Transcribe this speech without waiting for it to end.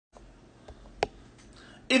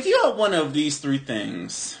if you're one of these three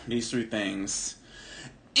things,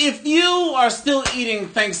 if you are still eating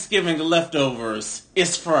Thanksgiving leftovers,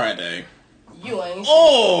 it's Friday. You ain't.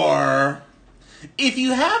 Or if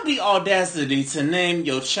you have the audacity to name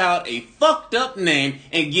your child a fucked up name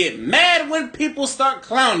and get mad when people start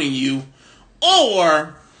clowning you,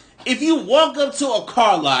 or if you walk up to a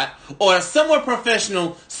car lot or somewhere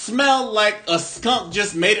professional, smell like a skunk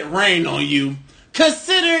just made it rain on you,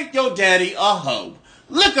 consider your daddy a hoe.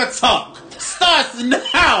 Liquor Talk starts in the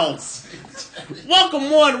house.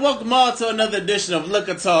 Welcome one, welcome all to another edition of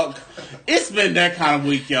Liquor Talk. It's been that kind of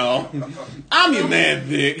week, y'all. I'm your man,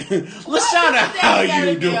 Vic. LaShawna, how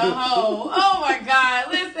you doing? Oh my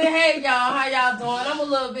God. Listen, hey y'all, how y'all doing? I'm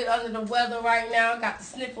a little bit under the weather right now. Got the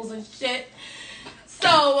sniffles and shit.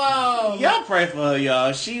 So, y'all pray for her,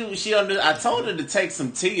 y'all. She I told her to take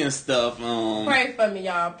some tea and stuff. Pray for me,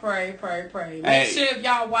 y'all. Pray. Make sure if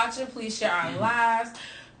y'all watching, please share our lives.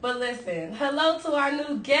 But listen, hello to our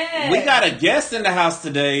new guest. We got a guest in the house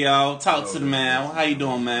today, y'all. Talk to the man. How you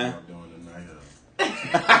doing, man?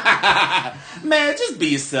 Man, just be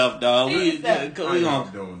yourself, dog. We gonna doing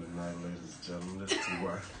tonight, ladies and gentlemen. Let's see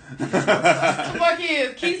why. Fuck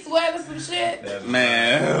is keep sweating some shit.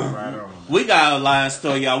 Man, right we got a line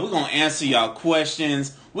story, y'all. We're gonna answer y'all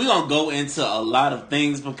questions. We're gonna go into a lot of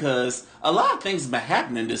things because a lot of things have been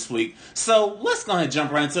happening this week. So let's go ahead and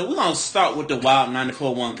jump right into it. We're gonna start with the Wild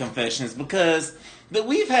 94.1 confessions because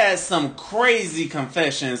we've had some crazy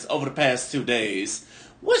confessions over the past 2 days.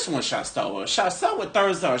 Which one should I start with? Should I start with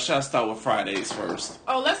Thursday or should I start with Fridays first?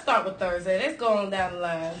 Oh, let's start with Thursday. Let's go on down the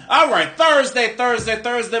line. All right,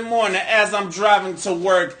 Thursday morning as I'm driving to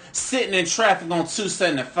work, sitting in traffic on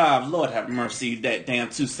 275. Lord have mercy, that damn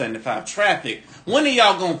 275 traffic. When are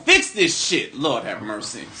y'all gonna fix this shit? Lord have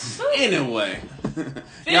mercy. Anyway.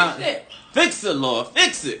 Fix it, Lord.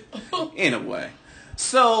 Fix it. Anyway.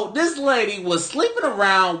 So, this lady was sleeping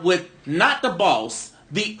around with not the boss,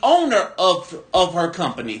 the owner of her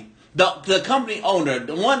company, the company owner,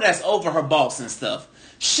 the one that's over her boss and stuff.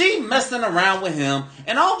 She messing around with him,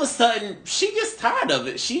 and all of a sudden, she gets tired of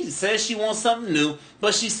it. She says she wants something new,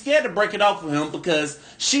 but she's scared to break it off with him because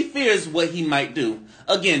she fears what he might do.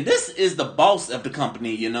 Again, this is the boss of the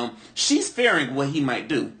company, you know. She's fearing what he might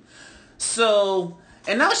do. So,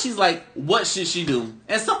 and now she's like, what should she do?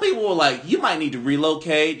 And some people were like, you might need to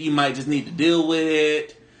relocate. You might just need to deal with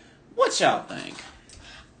it. What y'all think?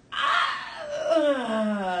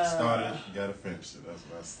 Started, you gotta finish it. That's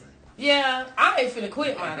what I say. Yeah, I ain't finna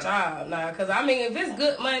quit my job now. Because, I mean, if it's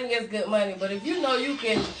good money, it's good money. But if you know you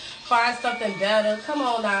can find something better, come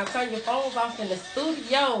on now. Turn your phones off in the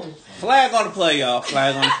studio. Flag on the play, y'all.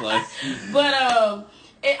 Flag on the play. But,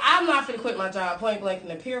 I'm not finna quit my job, point blank in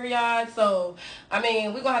the period. So, I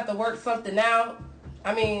mean, we're going to have to work something out.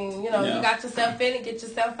 I mean, you know, You got yourself in and get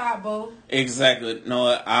yourself out, boo. Exactly. No,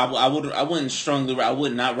 I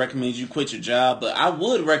would not recommend you quit your job, but I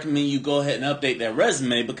would recommend you go ahead and update that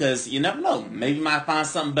resume because you never know. Maybe you might find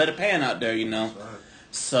something better paying out there, you know. Right.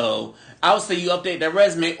 So, I would say you update that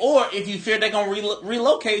resume, or if you fear they're going to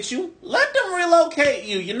relocate you, let them relocate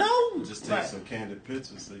you, you know. Just take some candid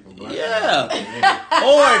pictures so you can black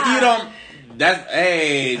Or if you don't... That's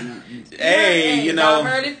hey, you know. Y'all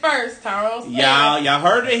heard it first, Tyrone. Y'all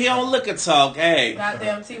heard it here on Liquor Talk. Hey,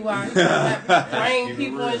 goddamn T.Y. Brain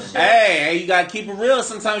people and shit. Hey, you gotta keep it real.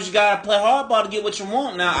 Sometimes you gotta play hardball to get what you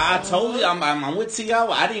want. Now, I'm with T.Y.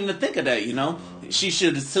 I didn't even think of that. You know, she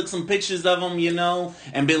should have took some pictures of them. You know,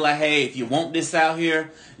 and be like, hey, if you want this out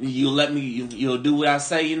here, you'll do what I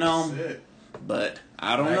say. You know, that's it. But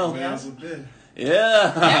I don't know.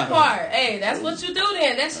 Yeah. That part. Hey, that's what you do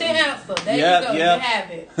then. That's your answer. There you go. You have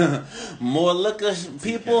it. More liquor,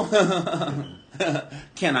 people.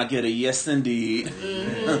 Can I get a yes indeed?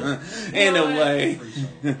 Mm-hmm. Anyway.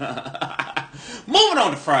 Moving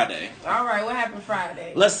on to Friday. All right, what happened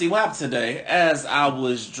Friday? Let's see what happened today. As I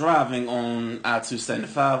was driving on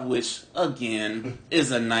I-275, which, again,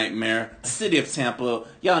 is a nightmare. City of Tampa,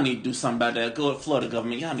 y'all need to do something about that. Go to Florida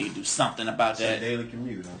government, y'all need to do something about that. It's your daily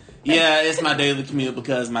commute, huh? Yeah, it's my daily commute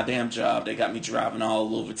because my damn job, they got me driving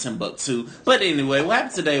all over Timbuktu. But anyway, what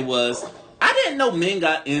happened today was, I didn't know men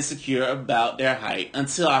got insecure about their height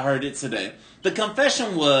until I heard it today. The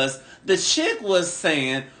confession was, the chick was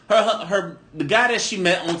saying, the guy that she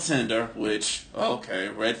met on Tinder, which, okay,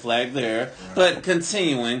 red flag there, but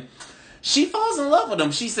continuing, she falls in love with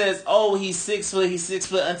him. She says, oh, he's 6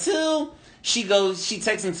 foot, until she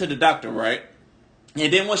takes him to the doctor, right?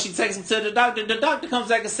 And then when she takes him to the doctor comes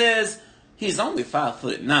back and says, he's only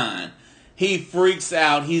 5'9". He freaks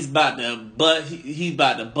out. He's about to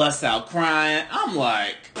bust out crying. I'm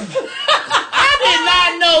like, I did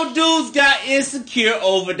not know dudes got insecure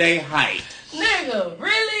over their height. Nigga,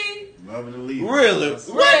 really? Loving to leave.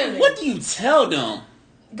 Really? What do you tell them?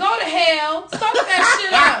 Go to hell. Suck that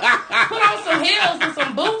shit up. Put on some heels and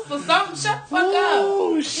some boots or something. Shut the fuck up.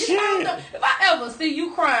 Oh, shit. If I ever see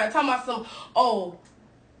you crying, talking about some,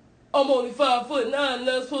 I'm only 5'9" and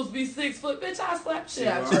I'm supposed to be 6 foot. Bitch, I slap shit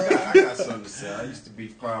out you. I got something to say. I used to be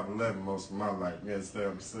 5'11" most of my life. You understand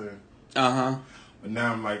what I'm saying? Uh-huh. But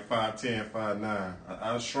now I'm like 5'10", 5'9".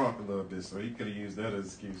 I shrunk a little bit, so he could have used that as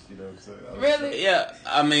excuse. You know what I'm saying? Really? Yeah,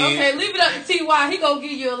 I mean. Okay, leave it up to T.Y. He gonna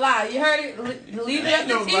give you a lie. You heard it? Leave it up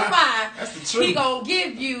to T.Y. That's the truth. He gonna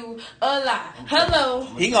give you a lie. Hello.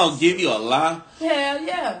 He gonna give you a lie? Hell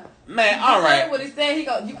yeah. Man, all right. What he said,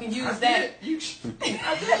 you can use that.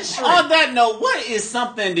 On that note, what is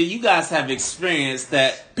something that you guys have experienced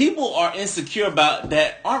that people are insecure about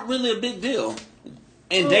that aren't really a big deal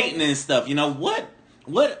in dating and stuff? You know, what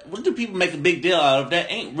do people make a big deal out of that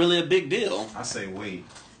ain't really a big deal? I say weight.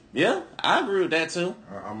 Yeah, I agree with that too.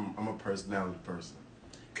 I'm a personality person.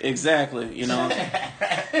 Exactly, you know.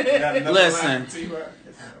 Listen,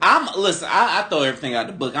 I throw everything out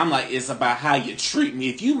the book. I'm like, it's about how you treat me.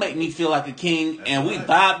 If you make me feel like a king and we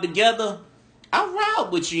vibe together, I'll ride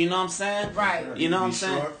with you. You know what I'm saying? Right. You know what I'm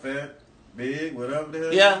saying? Short, fat, big, whatever the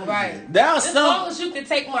hell. Yeah. Right. As long as you can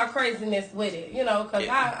take my craziness with it, you know, because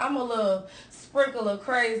I'm a little sprinkle of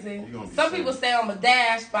crazy. Some people say I'm a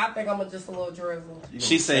dash, but I think I'm just a little drizzle.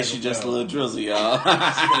 She says she's just a little drizzle, y'all.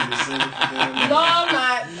 No, I'm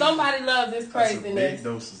not. Somebody loves this craziness. Big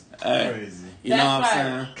doses. Crazy. You know what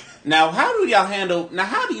I'm saying? Now, how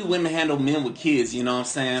do you women handle men with kids? You know what I'm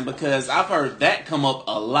saying? Because I've heard that come up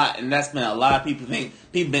a lot, and that's been a lot of people think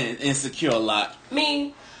people been insecure a lot.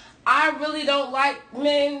 Me, I really don't like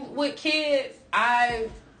men with kids. I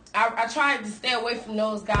tried to stay away from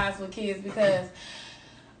those guys with kids because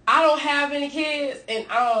I don't have any kids, and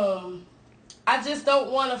I just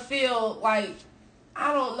don't want to feel like,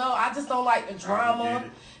 I don't know, I just don't like the drama.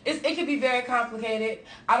 It can be very complicated.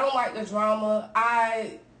 I don't like the drama.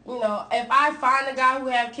 If I find a guy who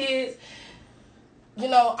have kids,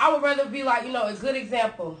 I would rather be like, a good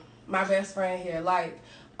example. My best friend here, like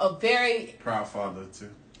a very proud father too.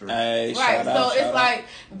 Hey, right, so it's like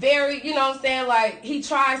very, you know what I'm saying, like he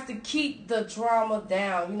tries to keep the drama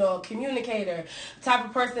down, a communicator type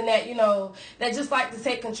of person that, that just like to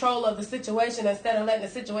take control of the situation instead of letting the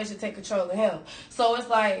situation take control of him. So it's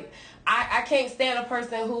like, I can't stand a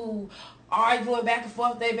person who arguing back and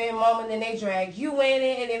forth with their baby mama and then they drag you in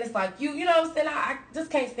it and then it's like you know what I'm saying, I just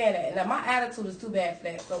can't stand that. And my attitude is too bad for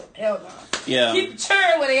that, so hell no. Yeah. Keep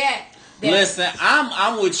churn where they at. Listen,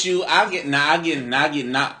 I'm with you. I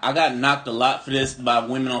got knocked a lot for this by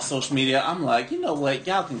women on social media. I'm like, you know what?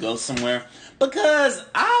 Y'all can go somewhere. Because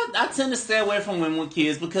I tend to stay away from women with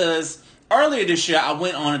kids because earlier this year I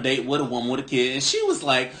went on a date with a woman with a kid and she was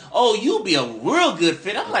like, oh, you'll be a real good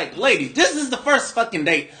fit. I'm like, lady, this is the first fucking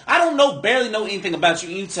date. I don't barely know anything about you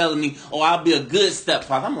and you telling me, oh, I'll be a good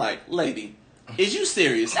stepfather. I'm like, lady, is you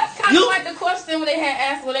serious? That's kind of like the question when they had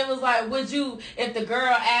asked when it was like, would you, if the girl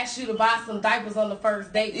asked you to buy some diapers on the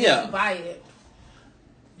first date, would you buy it?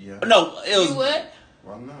 Yeah. No, it was. You would?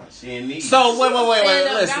 Why not? She ain't need. So wait.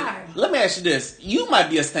 Listen, guy. let me ask you this: you might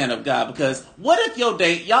be a stand-up guy because what if your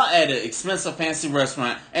date, y'all at an expensive fancy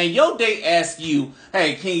restaurant, and your date asks you,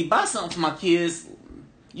 "Hey, can you buy something for my kids?"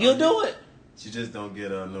 You'll do it. She just don't get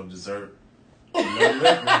no dessert. No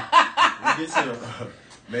liquor. You get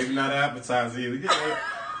maybe not appetizer either. Get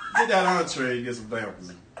that entree. You get some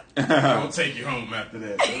dampers. Don't take you home after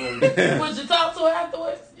that. Would you talk to her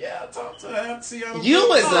afterwards? Yeah, I talk to her.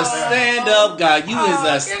 You is a stand-up guy. You is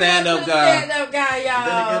a stand-up guy. Stand-up guy, y'all.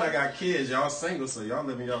 Then again, I got kids. Y'all single, so y'all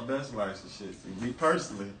living your best life and shit. See, me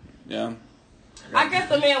personally. Yeah. I guess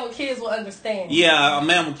a man with kids will understand. Yeah, a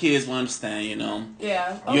man with kids will understand,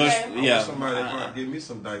 Yeah, okay. I wish somebody might give me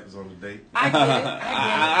some diapers on the date. I get it.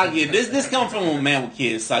 I get it. This comes from a man with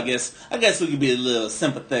kids, so I guess we could be a little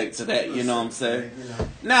sympathetic to that, you know what I'm saying?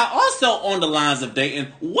 Now, also on the lines of dating,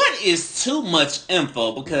 what is too much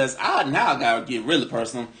info? Because I gotta get really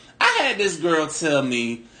personal. I had this girl tell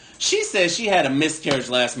me, she said she had a miscarriage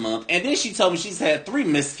last month, and then she told me she's had 3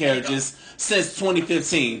 miscarriages since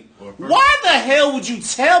 2015. Why the hell would you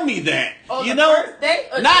tell me that? Oh, you know? First date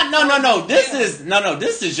No.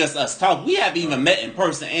 This is just us talking. We haven't even met in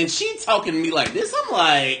person, and she talking to me like this. I'm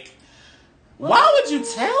like, why would you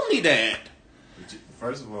tell me that?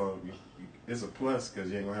 First of all, it's a plus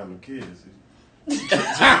because you ain't gonna have no kids.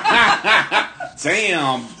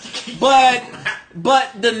 Damn.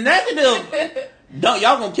 But the negative. No,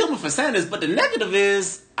 y'all gonna kill me for saying this, but the negative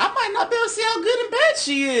is I might not be able to see how good and bad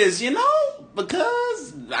she is, you know,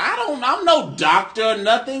 because I'm no doctor or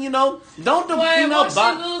nothing, you know. Don't do, Well, you know, once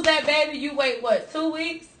you lose that baby, you wait, what, 2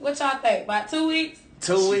 weeks? What y'all think? About 2 weeks?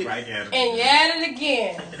 2 weeks. Right at it. And you add it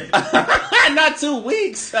again. Not 2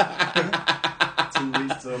 weeks. 2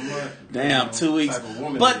 weeks to a month. Damn, 2 weeks. Type of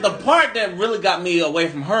woman But she the is. part that really got me away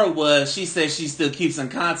from her was she said she still keeps in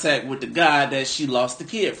contact with the guy that she lost the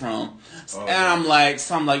kid from. Oh, And yeah.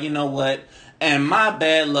 I'm like, you know what? And my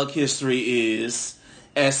bad luck history is,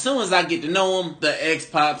 as soon as I get to know him, the ex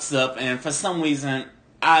pops up, and for some reason,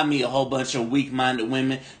 I meet a whole bunch of weak-minded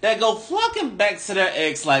women that go flocking back to their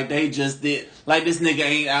ex like they just did. Like this nigga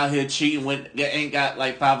ain't out here cheating with, ain't got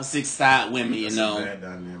like 5 or 6 side women, you That's know. a bad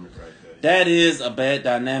dynamic right there. That is a bad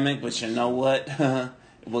dynamic, but you know what?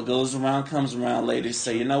 What goes around comes around, ladies.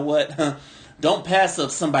 So you know what? Don't pass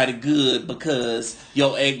up somebody good because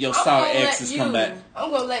your sorry ex has come back.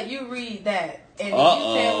 I'm gonna let you read that, and you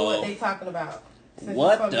tell me what they talking about. Since you from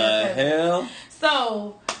What the your cousin. hell?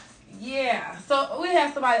 So, yeah. So we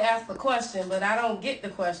have somebody ask the question, but I don't get the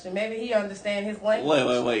question. Maybe he understand his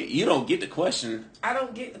language. Wait. You don't get the question. I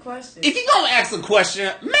don't get the question. If you gonna ask a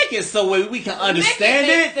question, make it so we can understand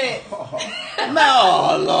Make it. sense.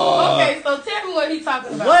 No, Lord. Okay, so tell me what he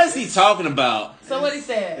talking about. What is he talking about? So what he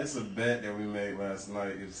said. It's a bet that we made last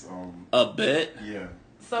night. It's A bet? yeah.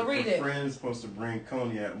 So read it. A friend is supposed to bring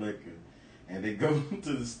cognac liquor, and they go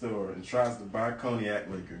to the store and tries to buy cognac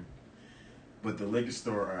liquor, but the liquor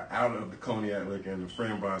store are out of the cognac liquor, and the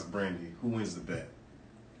friend buys brandy. Who wins the bet?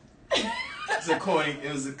 It's a coin.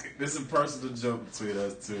 It's a personal joke between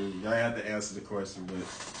us two. Y'all have to answer the question, but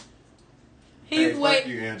He's hey, fuck wait.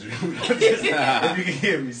 you, Andrew. If you can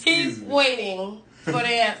hear me, excuse He's me. waiting for the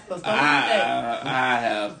answer. So what he say? I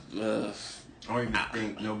have. I don't even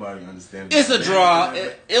think nobody understands. It's a draw.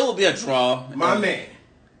 It will be a draw. My man.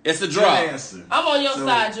 It's a Good draw. answer. I'm on your So-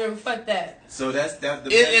 side, Drew. Fuck that. So that's the It's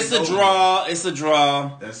bet a is over. draw. It's a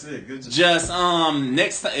draw. That's it. Good job. Just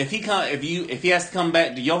next time if he has to come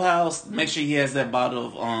back to your house, make sure he has that bottle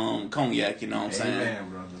of cognac. You know what I'm saying? Amen,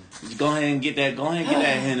 brother. Go ahead and get that. Go ahead and get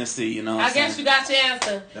that Hennessy. You know. What I I'm guess saying? you got your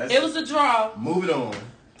answer. That's It was a draw. Move it on.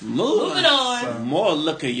 Moving on. More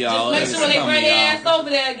liquor, y'all. Just make sure when they It's bring their coming, ass over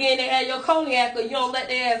there again, they have your cognac, or you don't let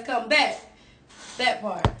their ass come back. That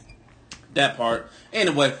part. that part.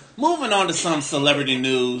 Anyway, moving on to some celebrity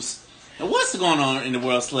news. And what's going on in the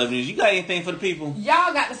world of celebrity news? You got anything for the people?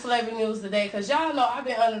 Y'all got the celebrity news today, because y'all know I've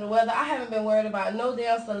been under the weather. I haven't been worried about no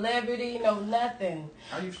damn celebrity, no nothing.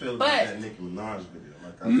 How you feel But- about that Nicki Minaj video?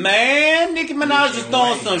 Like, Man, Nicki Minaj was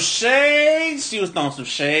throwing Wayne. some shade. She was throwing some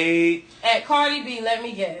shade. At Cardi B, let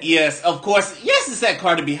me guess. Yes, of course. Yes, it's at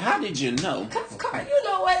Cardi B. How did you know? Cause you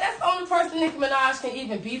know what? That's the only person Nicki Minaj can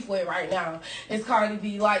even beef with right now is Cardi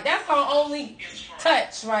B. Like, that's her only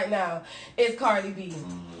touch right now is Cardi B.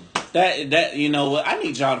 That you know what? I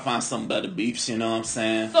need y'all to find some better beefs. You know what I'm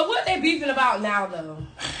saying? So what they beefing about now, though?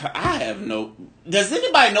 I have no. Does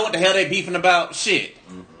anybody know what the hell they beefing about? Shit.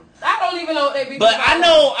 I don't even know what they beefing But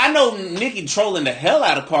about. I know Nicki trolling the hell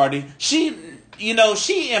out of Cardi. She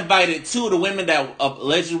invited 2 of the women that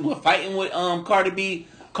allegedly were fighting with Cardi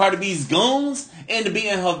B's goons, and to be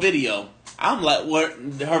in her video. I'm like, what?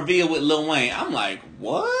 Her video with Lil Wayne. I'm like,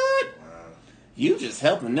 what? wow. You just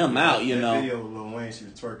helping them out, you that know? video with Lil Wayne, she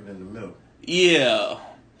was twerking in the milk. Yeah.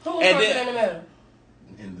 Who was And twerking then- in the middle?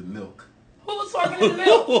 In the milk. Who was twerking in the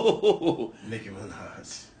middle? Oh Nicki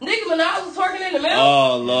Minaj. Nicki Minaj was twerking in the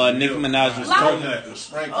middle? Lord, Nicki Minaj was Like- twerking. That was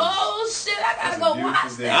sprinkles. Oh, shit, I gotta That's a go beautiful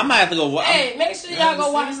watch day. that. I might have to go. Hey, make sure y'all go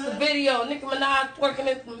Haven't watch seen the that? video. Nicki Minaj twerking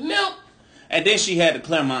in some milk. And then she had the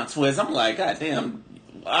Claremont twist. I'm like, God damn.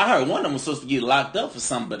 I heard one of them was supposed to get locked up for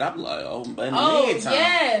something, but I'm like, oh, but in the Oh, meantime.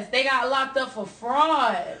 yes. They got locked up for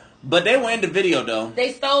fraud. But they were in the video though.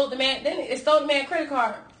 They stole the man. They stole the man credit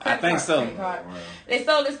card. I think so. Credit card. Wow. They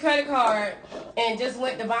stole his credit card and just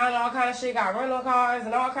went to buying all kind of shit. Got rental cars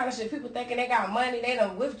and all kind of shit. People thinking they got money. They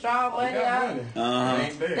done withdraw money They out. got money. Uh-huh. It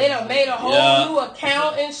ain't there. They done made a whole Yeah. new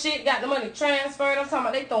account and shit. Got the money transferred. I'm talking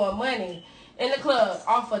about they throwing money in the club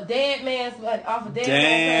off a dead man's money. Off a dead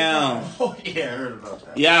Damn. man's credit card. Oh, yeah, I heard about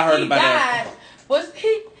that. Yeah, I heard He about that. died. Was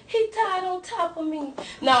he died on top of me?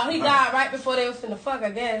 No, he died right before they was finna fuck, I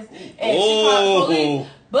guess. And she called the police.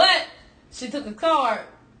 But she took a card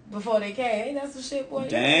before they came. Ain't that some shit, boy?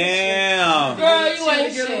 Damn. Girl, you She ain't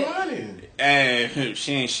ain't getting shit. money. Hey,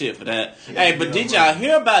 she ain't shit for that. She Hey, ain't but getting did y'all money.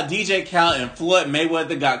 hear about DJ Khaled and Floyd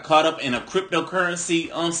Mayweather got caught up in a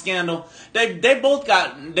cryptocurrency scandal? They both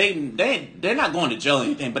got they're not going to jail or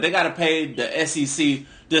anything, but they got to pay the SEC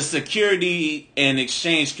the Security and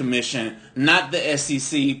Exchange Commission, not the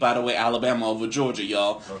SEC. By the way, Alabama over Georgia,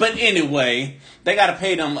 y'all. Okay. But anyway, they gotta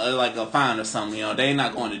pay them like a fine or something. You know, they ain't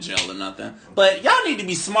not going to jail or nothing. But y'all need to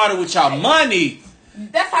be smarter with y'all money.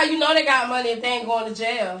 That's how you know they got money if they ain't going to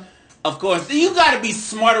jail. Of course, you gotta be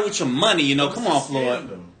smarter with your money. You know, What's come the on, scam, Floyd.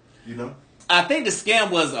 though? You know? I think the scam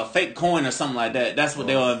was a fake coin or something like that. That's what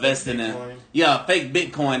they were investing in. Bitcoin? Yeah, fake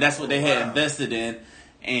Bitcoin. That's what they had Wow. invested in,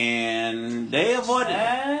 and they avoided.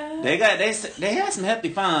 They had some hefty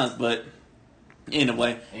fines, but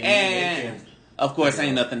anyway, and of course,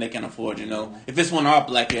 ain't nothing they can afford. You know, if it's one of our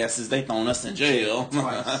black asses, they throwing us in jail.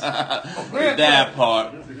 That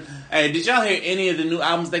part. Hey, did y'all hear any of the new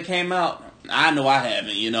albums that came out? I know I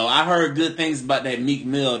haven't. You know, I heard good things about that Meek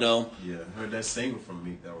Mill though. Yeah, I heard that single from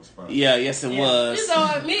Meek. That was fun. Yeah, yes it was. You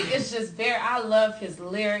know, Meek is just I love his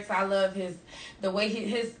lyrics. I love the way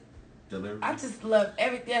his. Delivery. I just love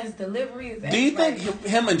everything. His delivery is. Do you think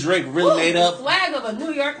him and Drake really made the up? flag of a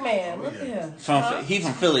New York man. Oh, Look yeah. at him. He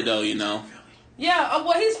from Philly though, you know. Yeah,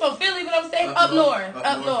 well, he's from Philly, but I'm saying up north.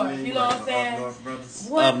 You know what I'm saying? Up north, brothers.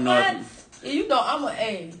 What? Up north. What? You know, I'm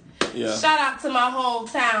A. Yeah. Shout out to my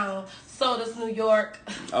hometown, Sodas, New York.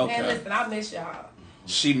 Okay. Man, listen, I miss y'all.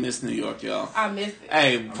 She missed New York, y'all. I miss it.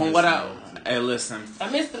 Hey, from what hey, listen. I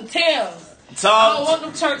miss them Timbs. I don't Talk. want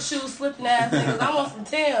them church shoes slipping ass niggas. I want some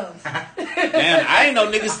Timbs. Damn, I ain't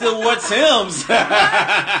know niggas still wore Timbs.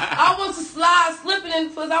 I want to slide slipping in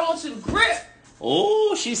because I want you to grip.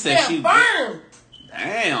 Oh, she said Yeah, she. firm.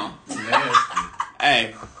 Damn. Nasty.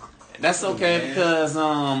 Hey, that's okay because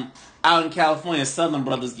out in California, Southern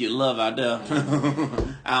brothers get love out there.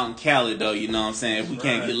 Out in Cali though, you know what I'm saying. If we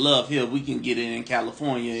can't get love here, we can get it in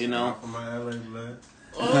California, you know. From my LA blood.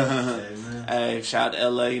 Mm. Hey, shout out to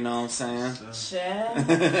LA, you know what I'm saying. Chad.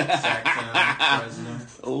 Sacktown,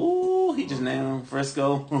 Fresno. Ooh, he just named him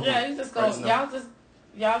Frisco. Yeah, you just gonna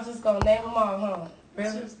y'all just gonna name them all, huh?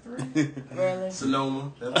 Really? Just three. Really?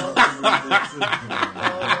 Sonoma. That's all too.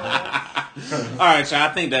 All right, y'all.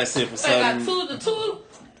 I think that's it for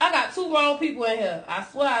I got two wrong people in here. I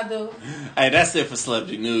swear I do. Hey, that's it for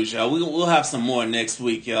celebrity news, y'all. We'll have some more next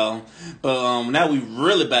week, y'all. But now we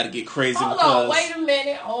really about to get crazy. Hold because on, wait a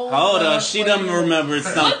minute. Hold on, up, she wait done a minute. remembered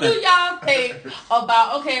What something. do y'all think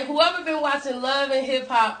about, whoever been watching Love and Hip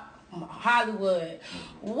Hop Hollywood,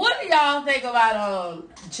 what do y'all think about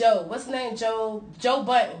Joe? What's his name? Joe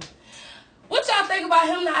Button. What y'all think about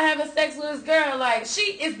him not having sex with his girl? Like, she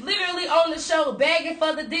is literally on the show begging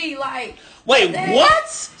for the D. Like, Wait,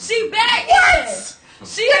 what? She begging. What?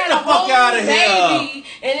 She Get had the a fuck whole outta here. baby,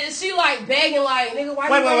 and then she like begging, like, nigga, why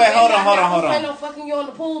Wait, you wait, hold on. I plan on fucking you on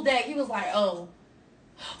the pool deck. He was like, oh,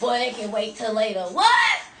 well, they can wait till later.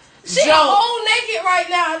 What? She Joe. whole naked right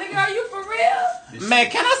now, nigga. Are you for real?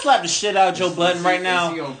 Man, can I slap the shit out of Joe Budden right now?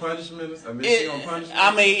 Is he on punishment? She on punishment?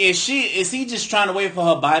 I mean, is he just trying to wait for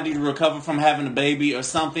her body to recover from having a baby or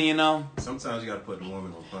something? You know. Sometimes you gotta put the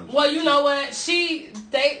woman on punishment. Well, you know what?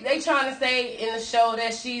 They trying to say in the show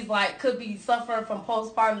that she's like could be suffering from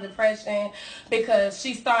postpartum depression because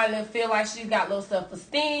she's starting to feel like she's got low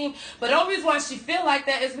self-esteem. But the only reason why she feel like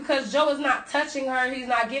that is because Joe is not touching her. He's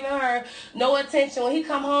not giving her no attention. When he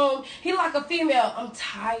come home, he like a female. I'm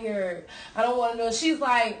tired. I don't want to do it. She's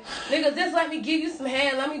like, nigga, just let me give you some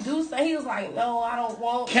head. Let me do something. He was like, no, I don't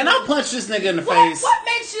want. Can I punch this nigga in the What? face? What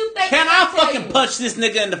makes you think? Can that I tell fucking you? punch this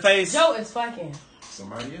nigga in the face? Joe is fucking.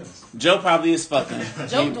 Somebody else. Joe probably is fucking.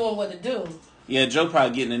 Joe doing what it do. Yeah, Joe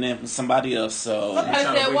probably getting it in from somebody else. So Somebody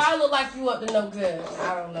trying to said, wait- why I look like you up to no good?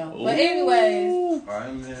 I don't know. But anyways, Ooh. All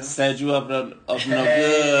right, man. Said you up to no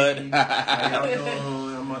good. How y'all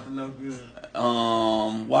doing? I'm up to no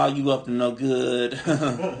good. While you up to no good,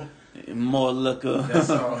 more liquor. That's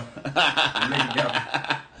all.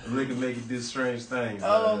 Liquor make you do strange things.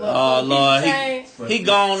 Oh Lord, he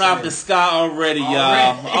gone off the sky already,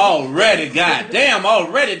 y'all. Already, goddamn,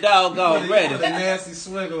 already, dog, Put already. a nasty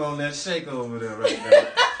swiggle on that shake over there right now.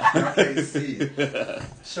 I can't see it.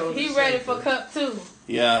 Show he the ready shake, for man. cup 2.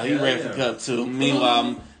 Yeah, he Yeah, ready yeah. for cup 2.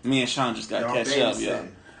 Meanwhile, me and Sean just got to Y'all catch up, babysitting. y'all.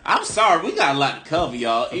 I'm sorry, we got a lot to cover,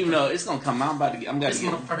 y'all. Even though it's gonna come out, I'm gonna This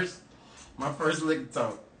get. is my first liquor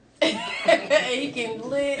talk. He can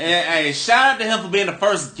lit. Hey, shout out to him for being the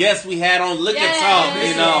first guest we had on Liquor Talk.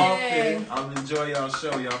 You know, Yeah. I'll enjoy y'all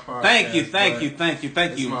show, y'all podcast. thank you.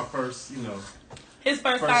 It's my first, His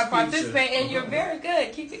first First time feature. participating, and you're very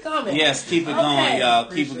good. Keep it coming. Yes, keep it Okay. going, y'all.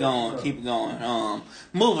 Keep Appreciate it going. it. Keep it going.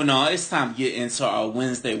 Moving on. It's time to get into our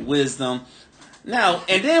Wednesday wisdom. Now,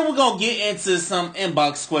 and then we're going to get into some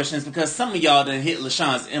inbox questions because some of y'all done hit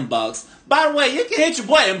LaShawn's inbox. By the way, you can hit your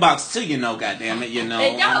boy inbox too, goddammit,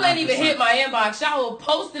 And y'all ain't even hit my inbox. Y'all will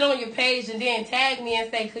post it on your page and then tag me and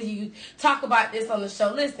say, could you talk about this on the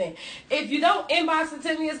show? Listen, if you don't inbox it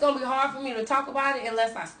to me, it's going to be hard for me to talk about it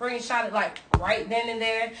unless I screenshot it like right then and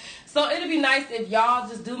there. So it'll be nice if y'all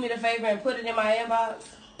just do me the favor and put it in my inbox.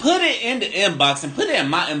 Put it in the inbox and put it in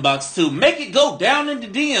my inbox too. Make it go down in the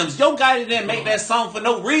DMs. Your guy didn't make that song for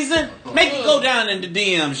no reason. Make it go down in the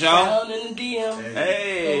DMs, y'all. Down in the DMs.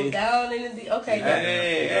 Hey. Go down in the DMs. Okay.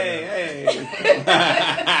 Hey.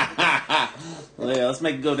 Well, let's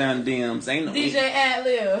make it go down the DMs. Ain't no DJ ad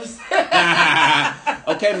libs.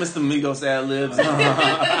 Okay, Mr. Migos ad libs.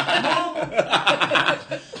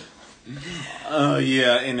 Oh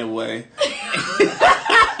yeah. Anyway.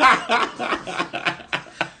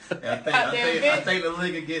 I think the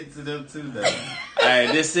liquor get to them too, though. Hey,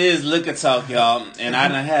 this is Liquor Talk, y'all, and I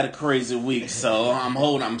done had a crazy week, so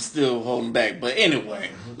I'm still holding back. But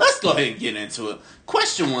anyway, let's go ahead and get into it.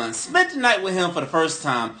 Question 1. Spent the night with him for the first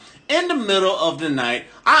time. In the middle of the night,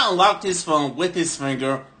 I unlocked his phone with his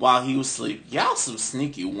finger while he was asleep. Y'all some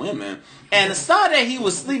sneaky women. And saw that he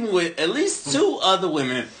was sleeping with at least 2 other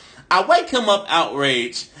women. I wake him up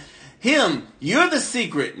outraged. Him, you're the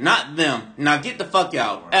secret, not them. Now get the fuck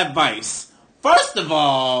out. Advice. First of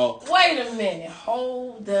all... Wait a minute.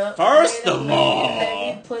 Hold up. First of all...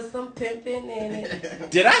 Let me put some pimping in it.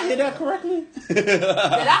 Did I hear that correctly? Did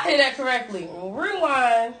I hear that correctly?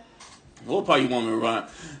 Rewind. What part you want me to run?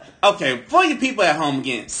 Okay, for you people at home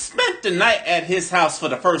again. Spent the night at his house for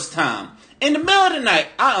the first time. In the middle of the night,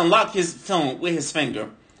 I unlocked his phone with his finger.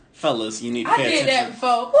 Fellas, you need to pay attention. I did that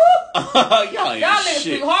before. Y'all niggas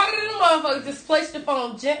shit. sleep harder than the motherfuckers. Just place the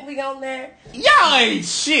phone gently on there. Y'all ain't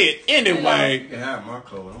shit. Anyway. You can have my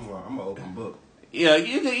code. I'm an open book. Yeah,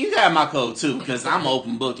 you got my code too, because I'm an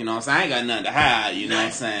open book, you know what I'm saying? I ain't got nothing to hide, you know what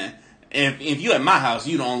I'm saying? If you at my house,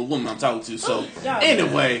 you the only woman I'm talking to. So,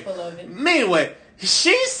 anyway,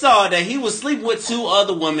 she saw that he was sleeping with 2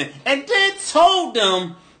 other women and then told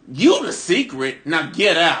them, you the secret, now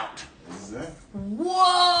get out. Exactly. Whoa!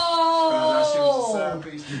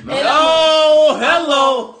 Oh,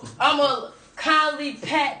 hello. I'm gonna kindly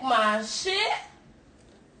pack my shit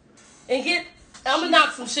and I'm gonna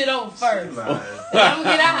knock some shit over first. I'm gonna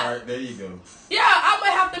get out. All right, there you go. Yeah, I'm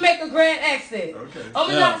gonna have to make a grand exit. Okay. I'm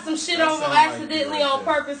gonna knock some shit over accidentally on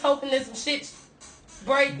purpose, hoping that some shit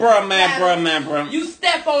break. Bruh, man. You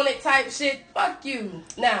step on it type shit. Fuck you.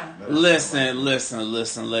 Now. Listen,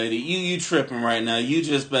 lady. You tripping right now. You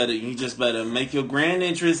just better make your grand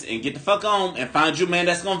entrance and get the fuck on and find you a man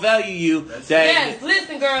that's gonna value you. Yes,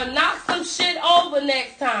 listen, girl, knock some shit over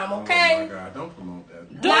next time, okay? Oh my God, don't promote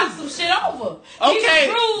that. Knock some shit over.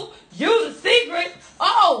 Okay. You the secret.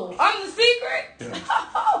 Oh, I'm the secret.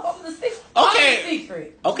 Oh, I'm the secret. Okay. I'm the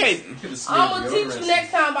secret. Okay. I'm gonna teach you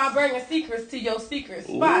next time by bringing secrets to your secret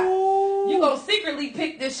spot. Ooh. You gonna secretly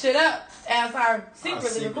pick this shit up as I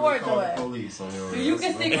secretly record your ass. You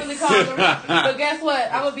can secretly call the but guess what?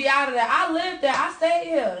 I'm gonna be out of there. I live there. I stay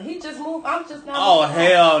here. He just moved. I'm just not. Oh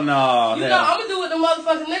hell no. You know I'm gonna do what the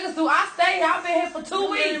motherfucking niggas do. I stay here. I've been here for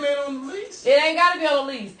 2 weeks. On the lease. It ain't gotta be on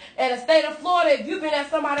the lease. In the state of Florida, if you've been at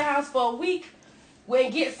somebody's house for a week,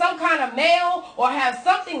 when get some kind of mail or have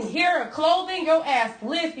something here or clothing, your ass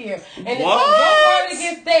live here. And it's your word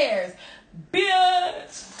against theirs.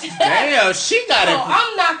 Bitch. Damn, she got it.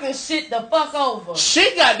 I'm knocking shit the fuck over.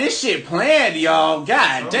 She got this shit planned, y'all.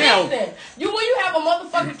 God damn. Listen, when you have a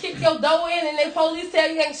motherfucker kick your door in and they police tell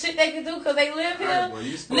you ain't shit they can do because they live here. Right, well,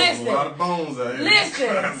 you listen, a lot of bones out here.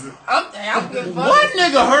 Listen, I'm giving fuck. What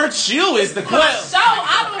nigga hurt you is the question. So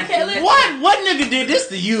I don't care. Listen, What nigga did this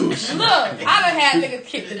to you? Look, I done had niggas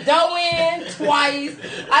kick the door in twice.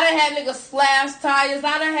 I done had niggas slash tires.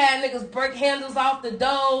 I done had niggas break handles off the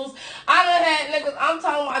doors. I done had niggas, I'm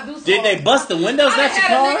talking about do something. Did they bust the windows at your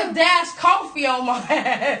car? I had a nigga dash coffee on my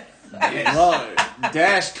ass. Lord,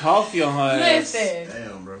 dash coffee on her ass. Listen.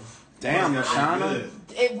 Damn, bro. Damn, Shauna.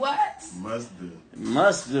 It what? Must do.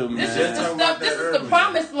 Must do, man. This is the stuff. This is the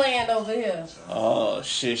promised land over here. Oh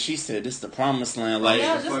shit! She said this the promised land, like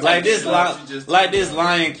this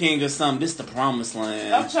Lion King or something. This the promised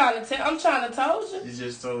land. I'm trying to tell you. She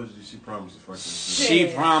just told you she promised to fuck She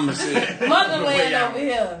promised it. Motherland over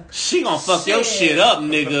here. She gonna fuck your shit up,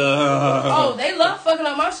 nigga. Oh, they love fucking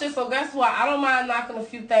up my shit. So guess what? I don't mind knocking a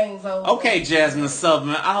few things over. Okay, Jasmine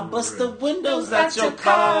Southern, I'll bust the windows out your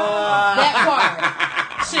car. That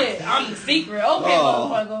part. Shit, I'm the secret. Okay,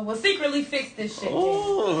 motherfucker. Well, secretly fix this shit.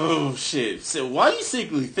 Oh, shit. So why you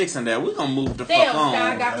secretly fixing that? We're gonna move the Damn, fuck on.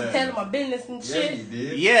 Sky, I got to tell my business and shit. Yeah, you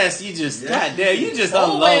did. Yes, you just, goddamn, you just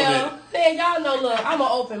Oh, unloaded. well. Man, y'all know, look, I'm an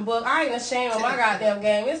open book. I ain't ashamed of my goddamn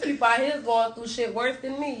game. There's people out here going through shit worse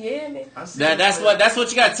than me, you hear me? That's what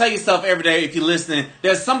you gotta tell yourself every day if you're listening.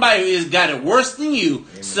 There's somebody who has got it worse than you.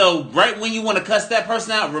 Amen. So right when you want to cuss that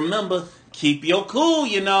person out, remember, keep your cool,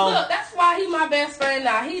 you know. Look, that's why he my best friend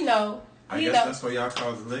now. He know. I He guess know. that's what y'all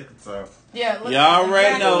call the liquor talk. Yeah, look, Y'all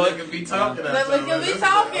already know The liquor be talking. The liquor be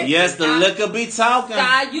talking. Yes, the liquor be talking.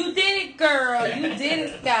 Sky, you did it, girl. You did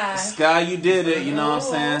it, Sky. Sky, you did it, you know what I'm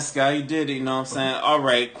saying? Sky, you did it, you know what I'm saying?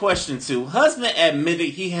 Alright, question 2. Husband admitted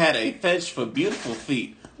he had a fetish for beautiful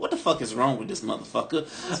feet. What the fuck is wrong with this motherfucker?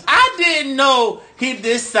 I didn't know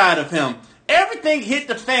this side of him. Everything hit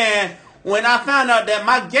the fan when I found out that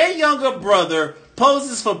my gay younger brother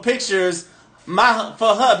poses for pictures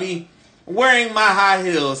for hubby wearing my high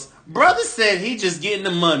heels. Brother said he just getting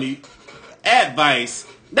the money. Advice.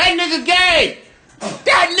 That nigga gay!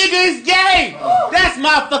 That nigga is gay! That's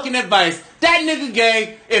my fucking advice. That nigga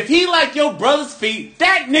gay. If he like your brother's feet,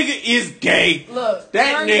 that nigga is gay. Look,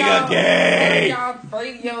 that turn nigga gay. Turn y'all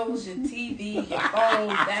radios, your TV, your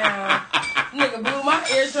phones down. Nigga blew my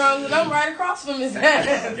eardrums and I'm right across from his ass.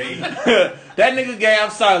 That nigga gay. I'm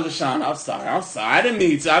sorry, LaShawn. I'm sorry. I didn't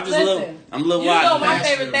mean to. I'm just a little You wild. know my Passionate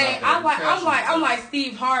favorite thing. about that. I'm like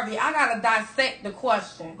Steve Harvey. I gotta dissect the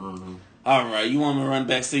question. Mm-hmm. All right, you want me to run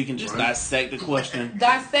back so you can just dissect the question?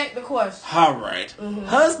 Dissect the question. All right.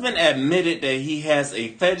 Husband admitted that he has a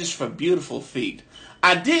fetish for beautiful feet.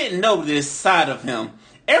 I didn't know this side of him.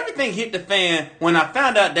 Everything hit the fan when I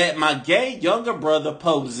found out that my gay younger brother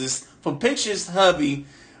poses for pictures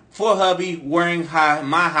for hubby wearing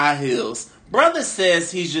my high heels. Brother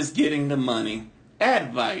says he's just getting the money.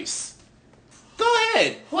 Advice. Go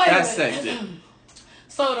ahead. Wait a Dissect it.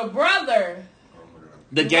 So the brother,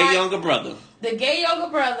 The gay younger brother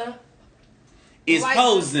is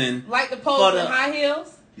posing. like the for pose in the- high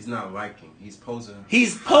heels. He's not liking. He's posing.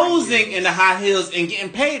 He's posing in the high heels and getting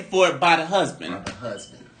paid for it by the husband. By the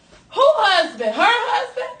husband. Who husband? Her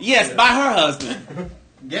husband? Yes, by her husband.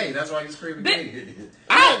 Gay. That's why you screaming gay.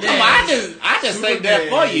 I just Super say that gay.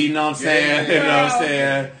 for you, you know what I'm saying? Yeah. You know what I'm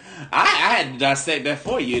saying? I had to dissect that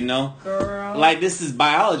for you, you know? Girl. Like this is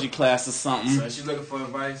biology class or something. So she's looking for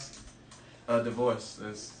advice. Divorce.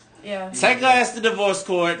 Yeah. Take her ass to divorce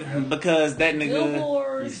court because that nigga,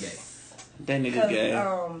 Divorce. He's gay. that nigga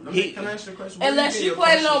gay. Can I ask you a question? Unless you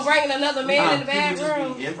planning on bringing another man in the People bedroom.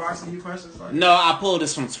 just be inboxing you questions like No, I pulled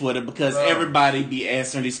this from Twitter because Oh. everybody be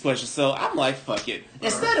answering these questions. So I'm like, fuck it.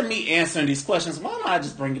 Instead of me answering these questions, why don't I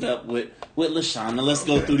just bring it up with LaShawna? Let's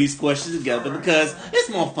go through these questions together because it's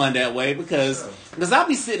more fun that way. Because I'll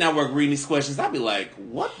be sitting at work reading these questions. I'll be like,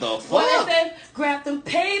 what the fuck? What is that? Grab them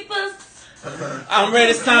papers. I'm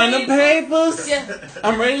ready to sign them papers. Yeah,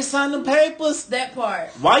 I'm ready to sign them papers. that part.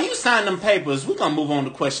 While you sign them papers, we're going to move on to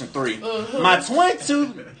question 3. My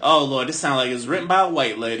 22... Oh, Lord, this sounds like it was written by a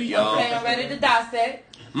white lady, y'all. Okay, I'm ready to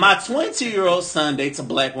dissect. My 22-year-old son dates a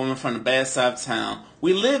black woman from the bad side of town.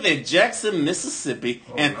 We live in Jackson, Mississippi,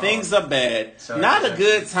 and things are bad. Not a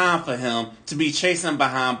good time for him to be chasing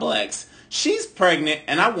behind blacks. She's pregnant,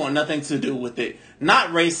 and I want nothing to do with it. Not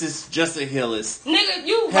racist, just a healist. Nigga,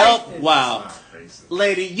 you Help! racist. Wow,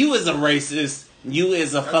 lady, you is a racist. You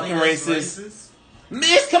is a fucking racist.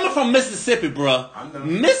 It's coming from Mississippi, bruh. I know.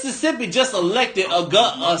 Mississippi just elected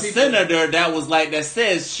a senator that was like that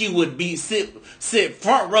says she would be sit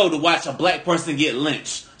front row to watch a black person get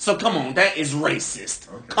lynched. So come on, that is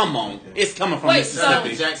racist. Okay. Come on, Okay. it's coming from Wait, so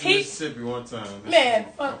Mississippi. Jackson, He- Mississippi one time. Man,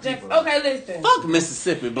 fuck Jackson. Okay, listen. Fuck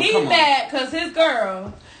Mississippi, but He come on. mad because his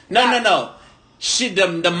girl. No.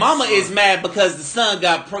 The mama is mad because the son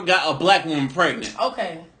got a black woman pregnant.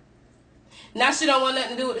 Okay. Now she don't want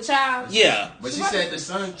nothing to do with the child. Yeah. But she said the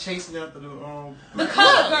son chasing after the The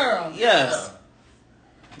colored girl. Yes.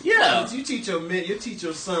 Yeah. But you teach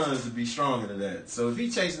your sons to be stronger than that. So if he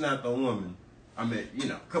chasing after a woman, I mean,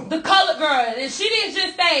 come on. The colored girl. And she didn't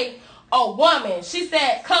just say a woman. She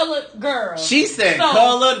said colored girl. She said So,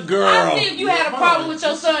 colored girl. I see if you had a problem with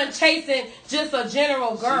your She- son chasing just a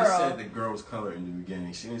general She girl. said the girl was colored in the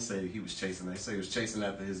beginning. She didn't say he was chasing. They say he was chasing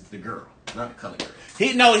after the girl, not the colored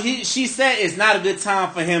girl. She said it's not a good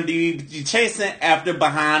time for him to be chasing after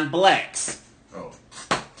behind blacks. Oh,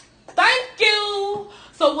 Thank you.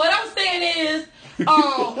 So what I'm saying is,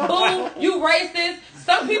 boo, you racist.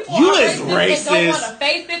 Some people You are is racist and racist. don't want to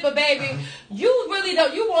face it, but baby, you really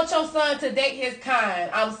don't. You want your son to date his kind.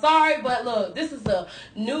 I'm sorry, but look, this is a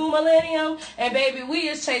new millennium, and baby, we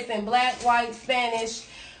is chasing black, white, Spanish,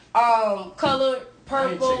 colored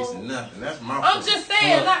purple. chasing nothing. That's my I'm fault. just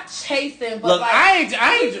saying, Look. not chasing, but Look, like, I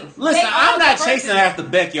ain't. Listen, they I'm all not the chasing person- after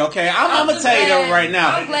Becky. Okay, I'm gonna just tell you that glad- right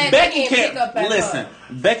now. I'm glad Becky they didn't pick up at listen. her.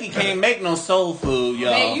 Becky can't make no soul food,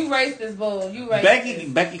 y'all. Man, you racist, boo. You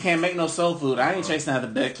racist. Becky can't make no soul food. I ain't chasing after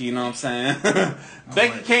Becky. You know what I'm saying?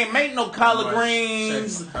 Becky can't make no collard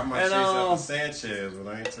greens. I might chase after Sanchez,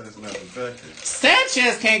 but I ain't chasing after Becky.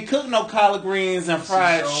 Sanchez can't cook no collard greens and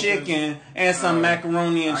fried sure chicken and some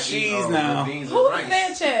macaroni and cheese now. Who is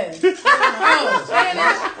Sanchez? Oh,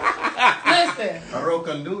 Spanish. Listen. I wrote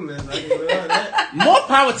condolences. I can learn that. More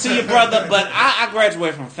power to your brother, but I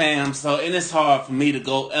graduated from fam, so and it's hard for me to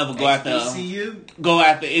go HBCU?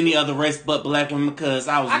 after any other race but black women because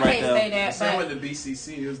I was I right can't there. say that, Same but with the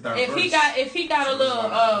BCC. It was diverse. if he got a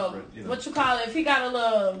little what you call it? If he got a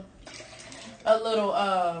little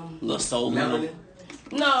Little soul in Melanin? him.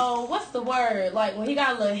 no, what's the word? Like when he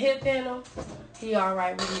got a little hip in him, he all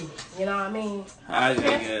right with me. You know what I mean? I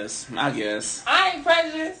guess. I ain't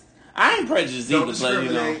prejudiced. I ain't prejudiced Don't either, but you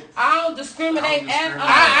know. discriminate. I don't discriminate at all.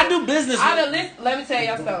 I do business I with done listen, let me tell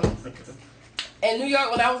y'all something. In New York,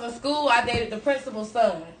 when I was in school, I dated the principal's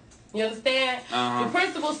son. You understand? Uh-huh. The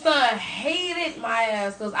principal's son hated my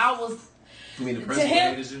ass because I was, You mean the To principal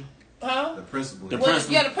him- hated you? huh? The principal. The hated you.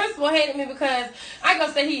 principal. Yeah, the principal hated me because I ain't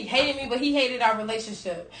gonna say he hated me, but he hated our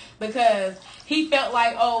relationship because he felt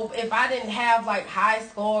like, oh, if I didn't have like high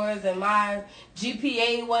scores and my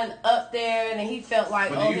GPA wasn't up there, then he felt like,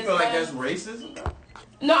 But oh, do you his feel like son- that's racism?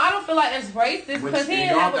 No, I don't feel like that's racist Which because he in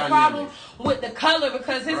didn't your have a problem dynamic. with the color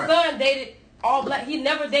because his Right. son dated all black.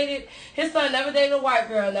 His son never dated a white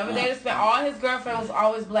girl, never Uh-huh. dated Spanish. All his girlfriend was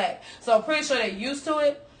always black. So I'm pretty sure they're used to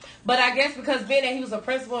it. But I guess because being that he was a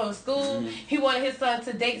principal in school, he wanted his son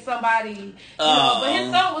to date somebody, you know. But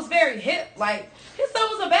his son was very hip. Like, his son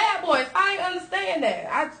was a bad boy. So I didn't understand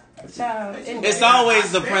that. Anyway. It's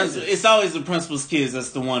always the principal. It's always the principal's kids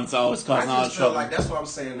that's the one that's always causing all I the just feel trouble. like that's what I'm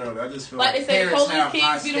saying earlier. I just feel Like like they say, the parents police have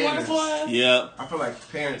high kids be the worst standards. ones. Yep, I feel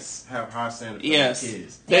like parents have high standards for yes, their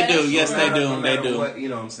kids. they Yeah, do. that's Yes, true. they No do. They matter do. What, you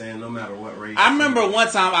know what I'm saying? No matter what race. I remember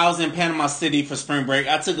one time I was in Panama City for spring break.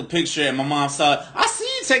 I took a picture and my mom saw it. I see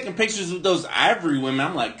you taking pictures with those ivory women.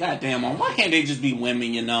 I'm like, God damn, Mom, why can't they just be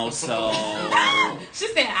women, you know? So She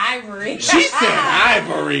said ivory. she said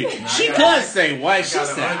ivory. She couldn't say white. She I got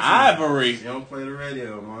an said auntie. ivory. She don't play the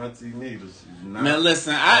radio. My auntie neither. She's not. Man,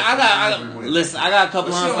 listen, I got a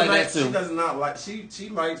couple But she lines don't like like that too. She does not like. She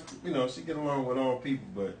likes. You know, she get along with all people,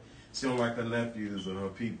 but she don't like her nephews or her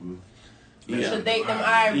people. Yeah. To date them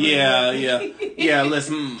ivory. Yeah.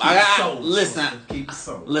 Listen, Keep it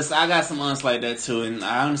soul. listen. I got some aunts like that too, and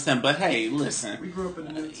I understand. But hey, listen. We grew up in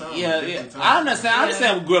a new time. Yeah. different time. I understand. I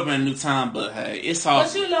understand we grew up in a new time, but hey, it's all.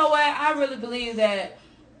 But you know what? I really believe that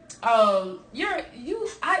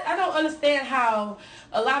I don't understand how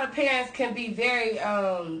a lot of parents can be very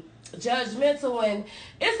judgmental when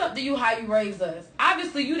it's up to you how you raise us.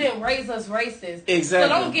 Obviously, you didn't raise us racist. Exactly. So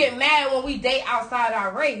don't get mad when we date outside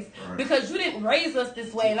our race Right. because you didn't raise us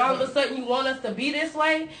this way, and all of a sudden you want us to be this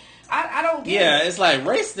way. I don't get Yeah, it. it's like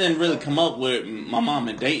race didn't really come up with my mom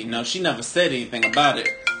and dating. No, she never said anything about it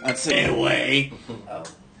until anyway. Oh.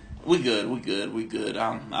 We good.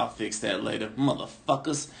 I'll fix that later,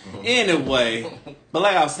 motherfuckers. Anyway, but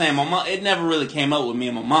like I was saying, my mom, it never really came up with me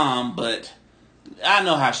and my mom, but I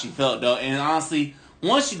know how she felt though. And honestly,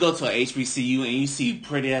 once you go to a HBCU and you see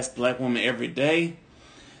pretty ass black women every day,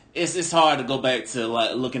 it's hard to go back to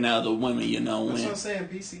like looking at other women, you know. That's When what I'm saying.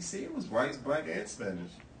 BCC it was whites, black, and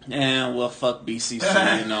Spanish. and well, fuck BCC,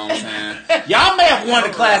 you know what I'm saying? Y'all may have won the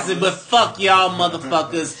classic, but fuck y'all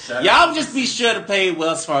motherfuckers. Y'all just be sure to pay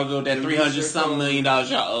Wells Fargo that $300-something million y'all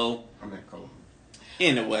owe. I'm at Coleman.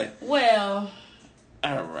 Anyway, Well,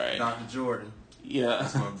 all right. Dr. Jordan. Yeah.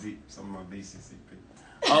 That's some of my BCC people.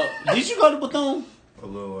 Oh, did you go to Bethune? A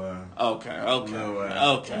little, Okay.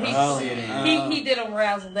 he did a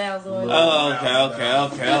razzle dazzle. Oh,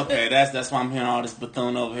 okay. That's why I'm hearing all this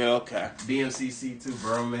Bethune over here. Okay. BMCC too,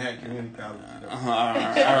 Birmingham Community College. All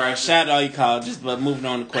right. Shout out all you colleges, but moving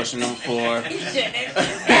on to question number 4.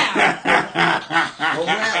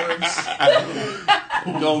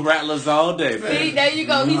 Go Rattlers all day, See, baby. there you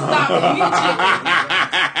go. He stopped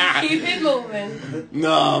me. Keep it moving.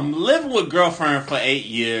 No, I'm living with girlfriend for 8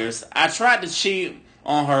 years. I tried to cheat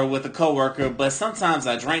on her with a coworker, but sometimes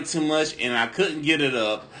I drank too much and I couldn't get it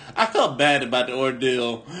up. I felt bad about the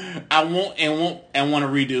ordeal. I want to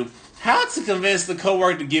redo. How to convince the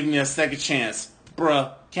coworker to give me a second chance?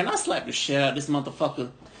 Bruh, can I slap the shit out of this motherfucker?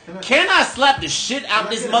 Can I slap the shit out of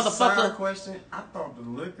this Side motherfucker? question. I thought the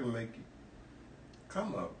liquor make you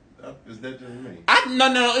come up. Is that just me?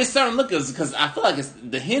 No, it's certain liquors because I feel like it's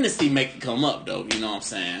the Hennessy make it come up though. You know what I'm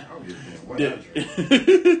saying? I don't give a damn. What I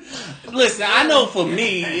drink. Listen, I know for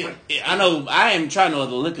me, I know I am trying no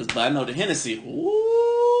other liquors, but I know the Hennessy.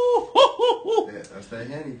 Ooh, Yeah, that's that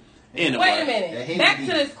Henny. Anyway, Wait a minute. Back to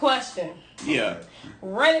this question. yeah.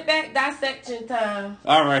 Run it back, dissection time.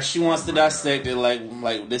 All right, she wants to dissect it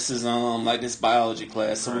like this is like this biology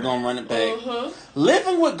class, so we're gonna run it back. Mm-hmm.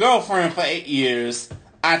 Living with girlfriend for 8 years,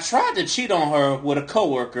 I tried to cheat on her with a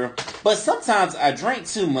coworker, but sometimes I drank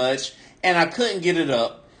too much and I couldn't get it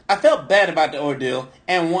up. I felt bad about the ordeal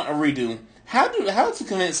and want a redo. How to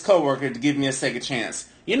convince coworker to give me a second chance?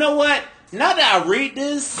 You know what? Now that I read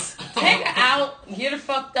this, Take her out, get her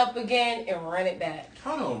fucked up again, and run it back.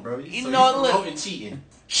 Hold on, bro. You So know, you look. promoting cheating.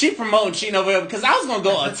 she promoting cheating over here because I was gonna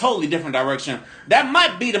go a totally different direction. That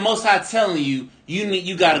might be the Most High telling you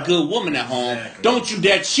you got a good woman at home. Exactly. Don't you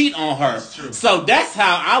dare cheat on her. That's true. So that's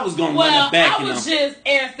how I was gonna run Well, it back. I was just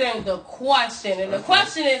answering the question, and the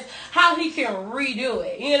question is how he can redo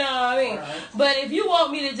it. You know what I mean? Right. But if you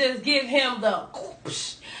want me to just give him the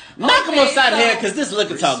knock him upside the so- head because this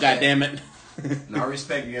liquor talk. Respect. Goddammit. Now, I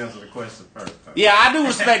respect you answer the question first. Yeah, I do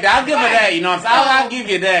respect that. I'll give her that. You know what I'm saying? I'll give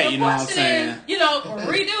you that. The You know what I'm question saying? is, you know,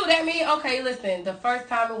 redo. That mean, okay, listen, the first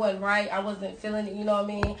time it wasn't right. I wasn't feeling it. You know what I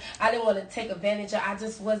mean? I didn't want to take advantage of. I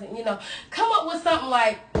just wasn't. You know, come up with something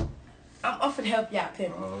like, I'm finna help y'all,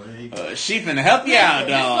 pimp. Oh, there you go. She finna help you out,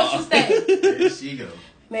 This is what you dog. say. There she go.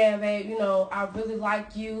 Man, babe, you know, I really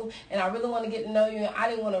like you and I really want to get to know you and I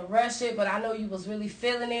didn't want to rush it, but I know you was really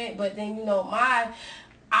feeling it. But then, you know,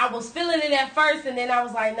 I was feeling it at first and then I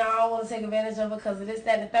was like, no, I don't want to take advantage of it because of this,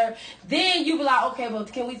 that, and the third. Then you be like, okay, but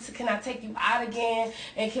can I take you out again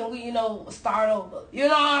and can we, you know, start over? You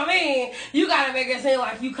know what I mean? You got to make it seem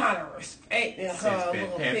like you kind of respecting her a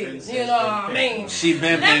little bit. You know what I mean? She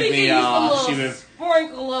been Let me pimping give me, you some y'all. She little been.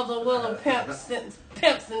 sprinkle of the little pimp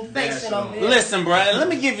sensation over here. Listen, bro. Let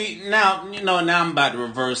me give you now. You know, now I'm about to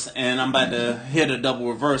reverse, and I'm about to hit a double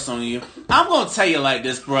reverse on you. I'm gonna tell you like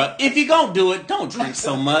this, bro. If you gonna do it, don't drink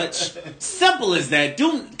so much. Simple as that.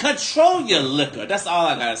 Do control your liquor. That's all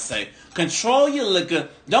I gotta say. Control your liquor.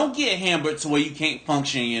 Don't get hammered to where you can't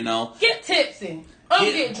function. You know. Get tipsy. Don't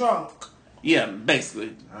Yeah. get drunk. Yeah,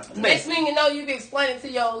 basically. Next thing you know, you can explain it to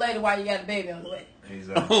your old lady why you got a baby on the way.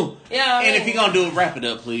 Exactly. Yeah, I And mean, if you're gonna do it, wrap it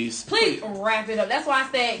up, please. please wrap it up. That's why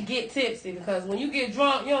I said get tipsy because when you get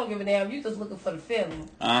drunk, you don't give a damn. You just looking for the feeling.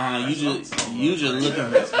 You just looking. Yeah,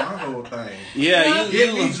 that's my whole thing. Yeah,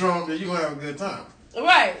 Get me drunk, then you gonna have a good time.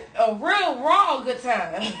 Right, a real raw good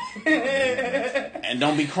time. And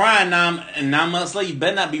don't be crying now. And 9 months later, you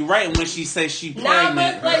better not be right when she says she 9 pregnant.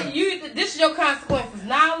 months later, this is your consequences.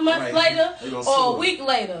 9 months Right. later They gonna or sue a her. week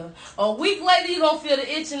later. A week later, you gonna feel the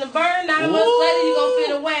itch and the burn. 9 months later, you gonna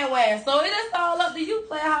feel the wham wham. So it's all up to you.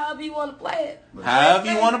 Play however you want to play it. But However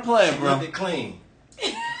you want to play it, she bro. looked it clean.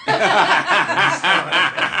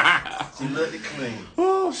 She looked it clean.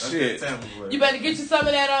 Oh That's shit! the example for it. You better get you some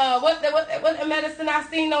of that. What medicine I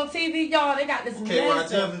seen on TV, y'all? They got this KY medicine.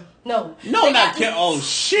 Jelly? No, No, They not got Kim. this- Oh They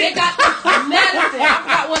shit! got this medicine. I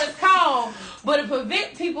forgot what it's called, but it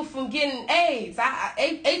prevent people from getting AIDS.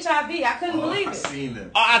 HIV. I couldn't believe I it. seen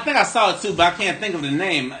that. Oh, I think I saw it too, but I can't think of the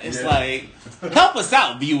name. It's Yeah. like, help us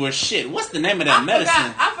out, viewers. Shit, what's the name of that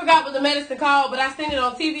medicine? I forgot what the medicine called, but I seen it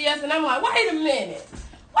on TBS, and I'm like, wait a minute.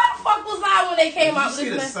 Why the fuck was I when they came Did you out with see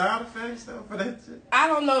this the medicine? side effects though for that shit? I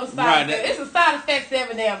don't know the side Right, effects. It's a side effects to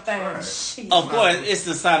every damn thing. Right. Shit. Of course, it's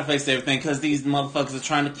the side effects to everything because these motherfuckers are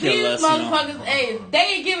trying to kill These us. You know. motherfuckers, hey, they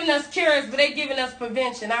ain't giving us cures, but they giving us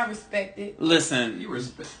prevention. I respect it. Listen, You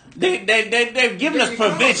respect. they've given us Here we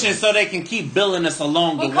prevention go. so they can keep billing us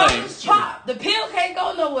along the Because way. it's pop. The pill can't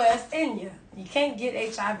go nowhere. It's in you. You can't get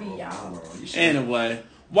HIV, y'all. Oh, you should- Anyway,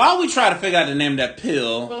 while we try to figure out the name of that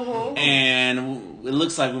pill, Mhm. and it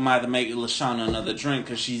looks like we might have to make Lashana another drink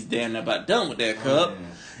because she's damn near about done with that cup.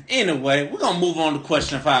 Anyway, we're going to move on to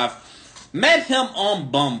question 5. Met him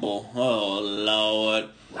on Bumble. Oh, Lord.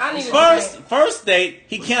 I need a drink. First date,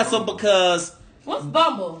 he canceled because... What's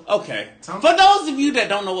Bumble? Okay. Tell me. For those of you that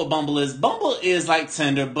don't know what Bumble is like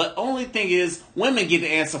Tinder, but only thing is, women get the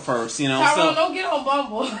answer first, you know? Tyrone, don't get on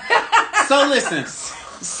Bumble. So listen.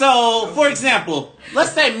 So, for example,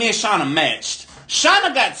 let's say me and Shauna matched.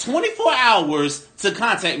 Shauna got 24 hours to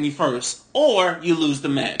contact me first, or you lose the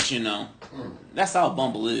match, you know. That's all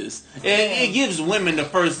Bumble is. It gives women the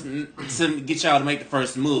first to get y'all to make the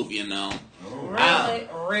first move, you know. Really?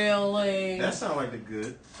 really? That sounds like the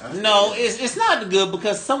good. No, it's not the good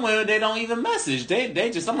because some women they don't even message. They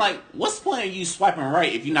just I'm like, what's the point of you swiping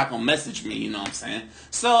right if you're not gonna message me? You know what I'm saying?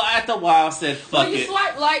 So after a while, I said, fuck well, you it.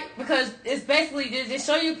 swipe like because it's basically they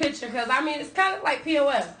show you a picture because I mean it's kind of like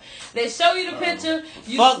POF. They show you the picture,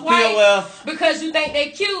 you Fuck swipe POF. because you think they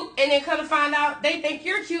cute, and then come to find out they think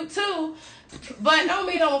you're cute too. But don't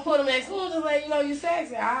mean I'm gonna put them next to them, just like, you know, you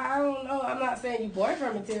sexy. I don't know. I'm not saying you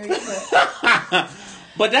boyfriend material, but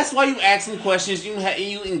But that's why you ask them questions. You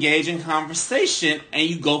engage in conversation, and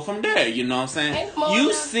you go from there. You know what I'm saying? Ain't no more You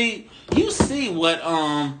now. see what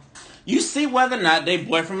you see whether or not they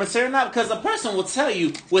boyfriend material or not, because a person will tell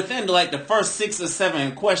you within like the first 6 or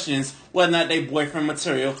 7 questions whether or not they boyfriend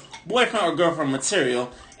or girlfriend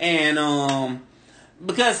material, and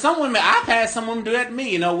because some women, I've had some women do that to me.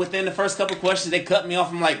 You know, within the first couple questions, they cut me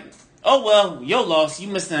off. I'm like, oh well, your loss. You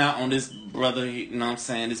missing out on this brother. You know what I'm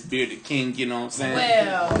saying? This bearded king. You know what I'm saying?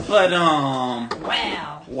 well, But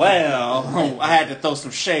wow. I had to throw some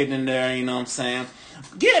shade in there. You know what I'm saying?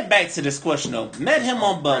 Get back to this question though. Met him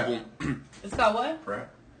on Bumble, It's called what? Prep.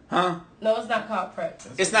 huh? No, it's not called prep.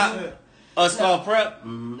 It's not. It's called prep.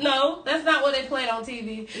 No, that's not what they played on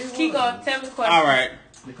TV. Keep going. Tell me the question. All right.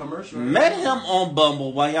 The commercial. Met him on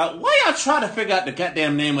Bumble. Why y'all try to figure out the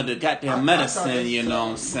goddamn name of the goddamn medicine? You know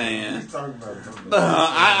what I'm saying?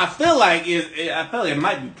 I feel like it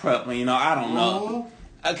might be prep. You know, I don't know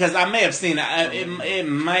because I may have seen it. It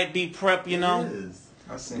might be prep. You know,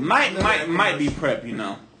 might be prep. You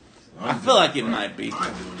know, I feel like it might be.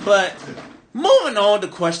 But moving on to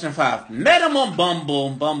question 5. Met him on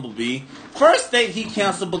Bumblebee. First date he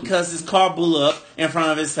canceled because his car blew up in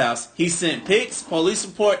front of his house. He sent pics, police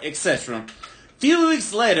report, etc. Few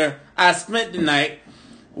weeks later, I spent the night.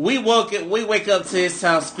 We wake up to his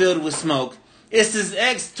house filled with smoke. It's his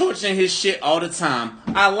ex torching his shit all the time.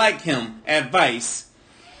 I like him. Advice.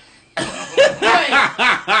 Wait.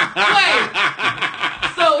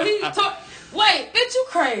 So wait, bitch, you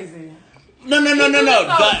crazy. No. He do this all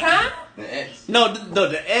the time? The ex. No,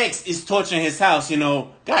 the ex is torturing his house, you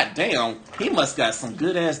know. God damn, he must got some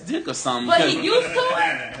good ass dick or something. But he used to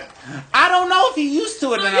it? I don't know if he used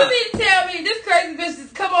to it So or you not. mean to tell me this crazy bitch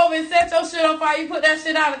just come over and set your shit on fire, you put that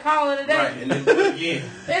shit out and call it a day? Right, and then do it again.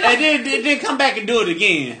 And then come back and do it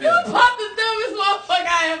again. You pop the dumbest motherfucker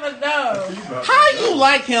I ever know. How you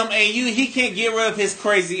like him and he can't get rid of his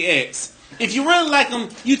crazy ex? If you really like him,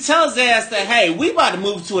 you tell his ass that, hey, we about to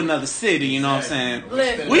move to another city, you know what I'm saying?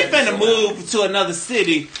 Listen. We finna move to another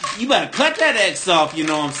city. You better cut that ex off, you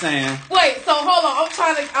know what I'm saying? Wait, so hold on.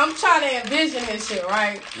 I'm trying to envision this shit,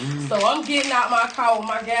 right? So I'm getting out my car with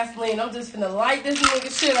my gasoline. I'm just finna light this nigga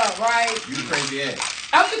shit up, right? You the crazy ex.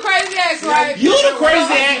 I'm the crazy ex, right? You the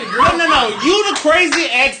crazy ex. No. You the crazy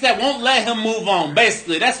ex that won't let him move on.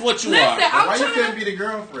 Basically, that's what you Listen, are. I'm Why you trying couldn't to... be the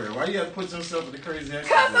girlfriend? Why you have to put yourself with the crazy ex?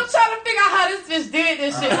 Because I'm trying to figure out how this bitch did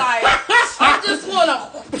this shit. Like, I just want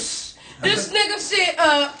to this nigga shit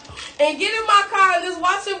up and get in my car and just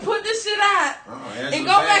watch him put this shit out and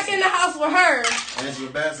go back in the house with her. Angela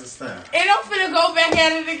Bassett style. And I'm finna go back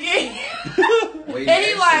at it again. And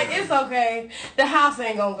he like, it's okay. The house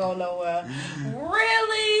ain't gonna go nowhere.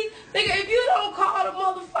 Really? Nigga, if you don't call the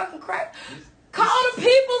motherfucking crap, call the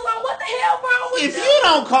peoples on what the hell wrong with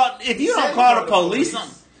If you don't call the police on...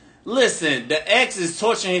 Listen, the ex is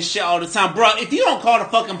torturing his shit all the time. Bro, if you don't call the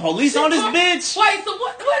fucking police on this bitch... Wait, so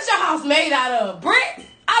what's your house made out of? Brick?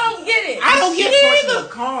 I don't get it. I don't get it either. The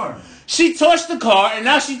car. She torched the car, and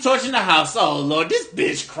now she torching the house. Oh, Lord, this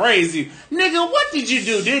bitch crazy. Nigga, what did you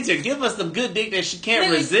do? Did you give us some good dick that she can't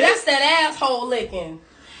Nigga, resist? that's that asshole licking.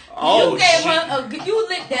 Oh, you gave shit. her you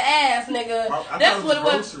licked the ass, nigga. I That's thought what it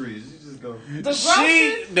was. groceries. You just go. The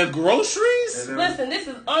groceries? The groceries? Listen, this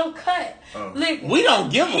is uncut. Oh. Lick. We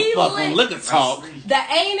don't give a He fuck on licked liquor talk. the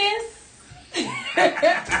anus.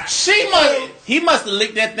 He must have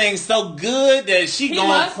licked that thing so good that she He going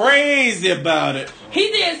must. crazy about it. He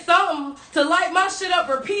did something to light my shit up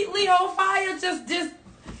repeatedly on fire. Just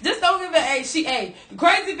don't give it. Hey,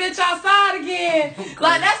 crazy bitch outside again.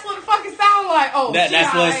 Like that's what the fuck it sound like. Oh,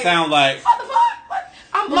 That's what it sound like. What the fuck? What?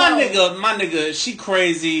 I'm My nigga, she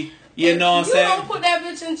crazy. You know what I'm you saying? You don't put that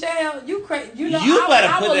bitch in jail. You crazy. You know, You better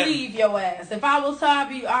I put would that- leave your ass. If I was her, I'd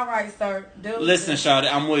be all right, sir. Listen,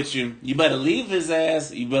 Shawty, I'm with you. You better leave his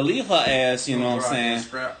ass. You better leave her ass. You know what I'm saying?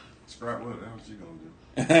 Scrap what? That's what you gonna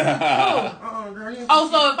do. Oh. Girl, you Oh,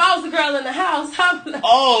 so if I was a girl in the house, I'm like,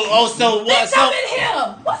 So what? bitch, So I'm in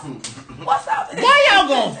here. What's up? why y'all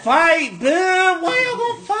gonna fight, Bill? Why y'all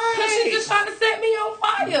gonna Because she fight? just trying to set me on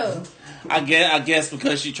fire. I guess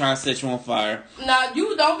because she trying to set you on fire. Now,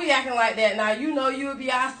 you don't be acting like that. Now, you know you would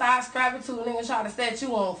be outside scrapping too, nigga trying to set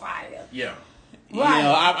you on fire. Yeah. Right. You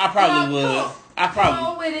know, I probably would. Come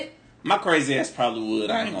on with it. My crazy ass probably would.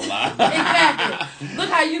 I ain't gonna lie. Exactly. Look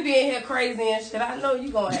how you be in here crazy and shit. I know you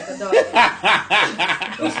gonna act a dog.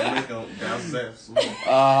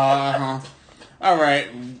 All right.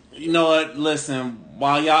 You know what? Listen,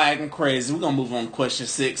 while y'all acting crazy, we're gonna move on to question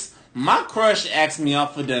 6. My crush asked me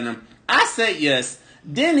out for dinner. I said yes.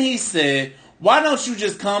 Then he said, "Why don't you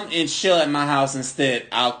just come and chill at my house instead?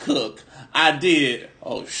 I'll cook." I did.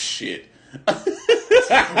 Oh shit. Damn, it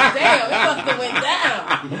must have went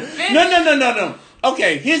down. No.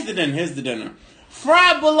 Okay, here's the dinner.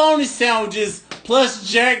 Fried bologna sandwiches plus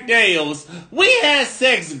Jack Daniels. We had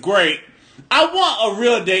sex, great. I want a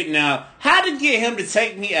real date now. How to get him to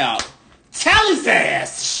take me out? Tell his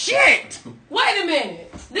ass. Shit. Wait a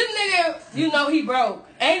minute. This nigga, you know he broke.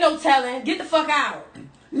 Ain't no telling. Get the fuck out.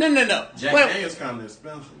 No. Jack Daniels kind of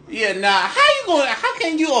expensive. Yeah, nah. How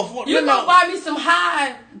can you afford? You gonna buy me some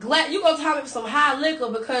high you gonna tell me some high liquor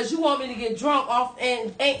because you want me to get drunk off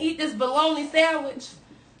and eat this bologna sandwich?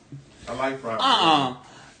 I like fried.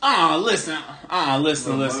 Listen.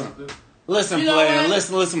 Listen, You know player. what?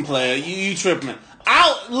 Listen, player. You tripping?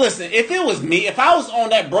 Listen. If it was me, if I was on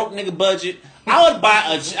that broke nigga budget, I would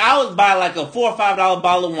buy like a $4 or $5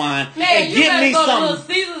 bottle of wine Man, and you get better me go to some. Little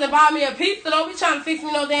Caesars and buy me a pizza. Don't be trying to fix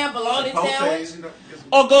me no damn bologna sandwich.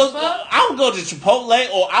 Or I would go to Chipotle,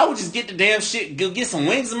 or I would just get the damn shit, go get some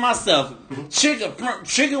wings of myself.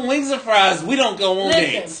 Chicken wings and fries. We don't go on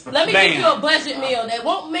dates. Listen, let me Bam. give you a budget meal that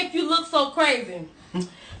won't make you look so crazy.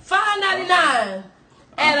 $5.99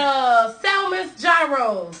 at Salmon's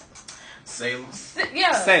Gyros. Salem.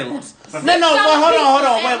 Yeah. Salem's. No, $6 well, hold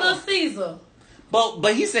on, pizza at wait. Little Caesar.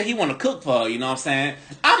 But he said he want to cook for her, you know what I'm saying?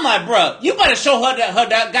 I'm like, bruh, you better show her that You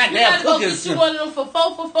goddamn gotta go cooking. get you one of them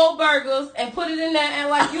for four burgers and put it in there and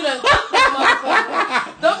like you done cooked this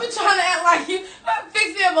motherfucker. Don't be trying to act like you fix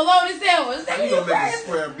me a bologna sandwich. That You you gonna make a crazy.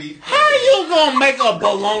 square beef? How you gonna make a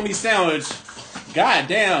bologna sandwich?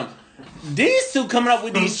 Goddamn. These two coming up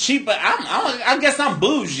with these cheaper. I guess I'm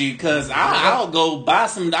bougie because I'll go buy a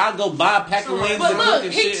pack of wings But and look, cook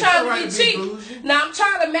and he shit. trying to Alright be to be cheap. bougie. Now I'm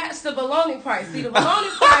trying to match the bologna price. See, the bologna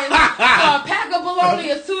price for a pack of bologna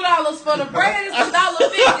is $2. For the bread is $1.50. And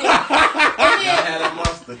I then had a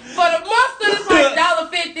mustard. for the mustard it's like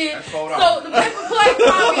 $1.50. That's $4. So the paper plate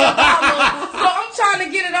probably $1. So I'm trying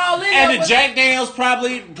to get it all in. And there, the Jack Daniels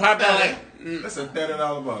probably like That's a $30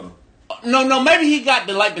 bottle. no, maybe he got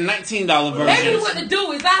the $19 version. Maybe what to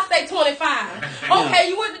do is I say 25. Okay,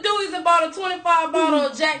 you went to Dewey's and bought a 25 bottle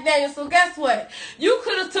of Jack Daniels. So guess what? You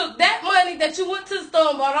could have took that money that you went to the store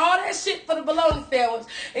and bought all that shit for the bologna sandwich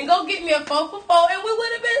and go get me a 4 for $4 and we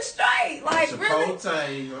would have been straight. Like really?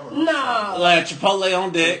 Chipotle. No. Like Chipotle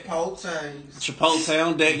on deck. Chipotle.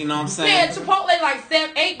 On deck, you know what I'm saying? Man, Chipotle like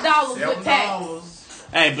 $8 with tax. $7.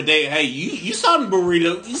 Hey, but you saw them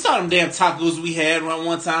burritos, you saw them damn tacos we had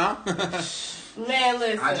one time. Man,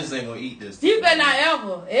 listen. I just ain't gonna eat this. You better not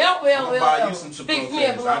ever I'ma buy you some fix me a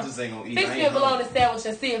Chipotles. I bologna. just ain't gonna eat. Fix I me ain't a bologna hungry. sandwich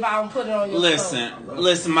and see if I can put it on your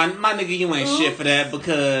Listen, my nigga, you ain't shit for that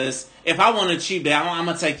because if I want a cheap day, I'm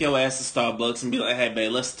gonna take your ass to Starbucks and be like, hey,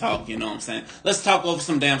 babe, let's talk, you know what I'm saying? Let's talk over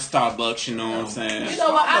some damn Starbucks, you know what I'm saying? You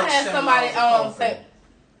know what? I had somebody $7 say,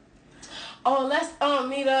 "Oh, let's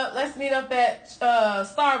meet up. Let's meet up at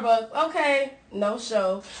Starbucks." Okay, no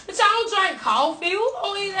show. But y'all don't drink coffee. Who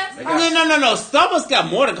gonna eat that? They got- No. Starbucks got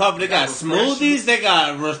more than coffee. They got refreshers. smoothies. They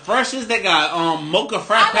got refreshers. They got mocha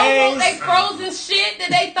I don't want they frappes. frozen shit that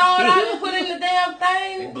they thawed out and put in the damn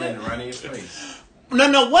They thing. blend it right in your face.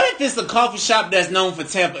 No. What if it's a coffee shop that's known for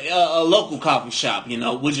Tampa, a local coffee shop? You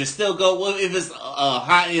know, would you still go? Well, if it's a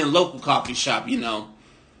high-end local coffee shop, you know.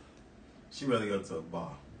 She rather go to a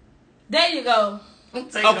bar. There you go.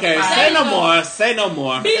 Okay, say no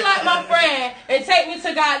more. Be like my friend and take me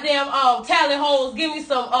to goddamn Tally Holes. Give me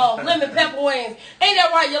some lemon pepper wings. Ain't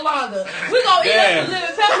that right, Yolanda? We gonna eat up some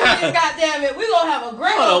lemon pepper wings. Goddamn it, we gonna have a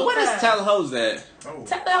great Hold on, old what is time. Tallahoe's at? Oh.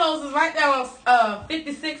 Tally Holes is right there on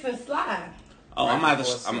 56 and Slide. Oh, I might.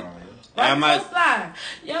 Right before Slide.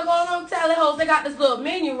 Y'all going on Tally Holes? They got this little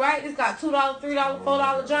menu, right? It's got $2, $3,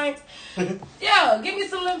 $4 drinks. Yeah, give me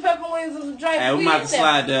some lemon pepper wings and some drinks. Hey, we might have to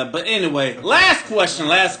slide there. But anyway, last question,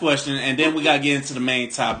 and then we got to get into the main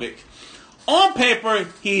topic. On paper,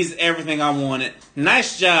 he's everything I wanted.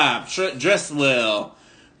 Nice job, dressed well,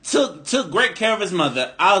 took great care of his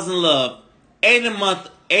mother. I was in love.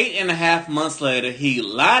 8.5 months later, he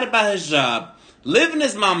lied about his job, lived in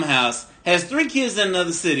his mama's house, has 3 kids in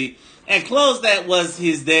another city, and clothes that was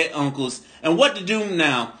his dead uncle's. And what to do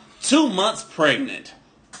now? 2 months pregnant.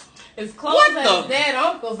 His clothes and his dead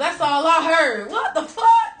uncles. That's all I heard. What the fuck?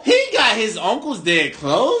 He got his uncle's dead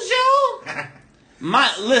clothes, yo?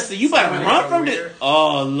 Listen, you better Somebody run got from weird. this.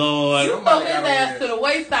 Oh Lord. You throw his ass to the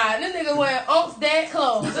wayside. This nigga wearing Unc's dad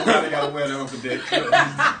clothes. Somebody gotta wear the Uncle Dick.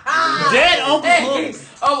 Dad, Uncle Hey, clothes.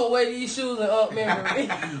 I'm gonna wear these shoes in Unc memory.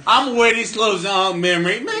 I'm gonna wear these clothes in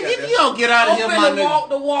memory. Man, if you don't get out of I'm here, my finna nigga. walk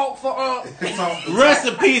the walk for Unc. Rest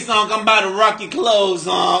in peace, Unc. I'm about to rock your clothes,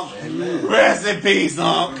 Unc. Rest in peace,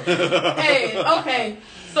 Unc. Hey, okay.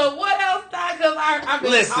 So what else, Doc? Because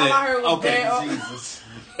Listen, all I heard was okay, bad. Jesus.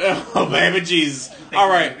 Oh, baby Jesus. All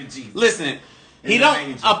right. Baby Jesus. Listen, he And don't. an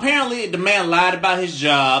angel. Apparently, the man lied about his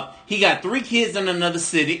job. He got 3 kids in another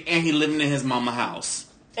city, and he living in his mama house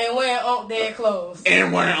And wearing Unc dad clothes.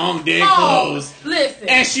 and wearing on dead Oh, clothes. listen.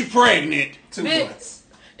 And she pregnant. 2 Bitch. months.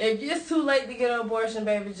 If it's too late to get an abortion,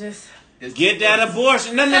 baby, just Get that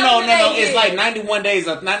abortion. No. It's like 91 days,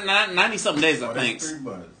 90 something days, I think. 3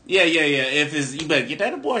 months. Yeah. If it's, you better get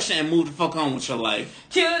that abortion and move the fuck on with your life.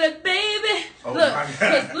 kill that baby. Oh Look, my God.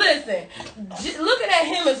 'cause listen, looking at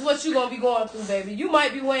him is what you gonna be going through, baby. You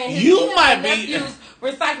might be wearing his You nieces might and be- nephews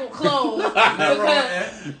recycled clothes Ain't nothing wrong with because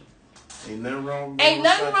that. Ain't nothing wrong with ain't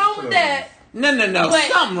nothing wrong with that. No.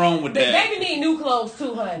 But Something wrong with The that. baby need new clothes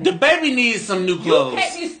too, honey. The baby needs some new You clothes.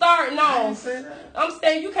 can't be starting I didn't off. say that. I'm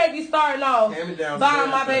saying you can't be starting off Hand-me-downs, buying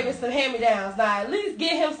my everything. baby some hand-me-downs. Now, at least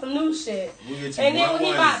get him some new shit. We'll get you And then one when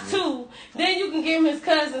he about onesie. 2, then you can give him his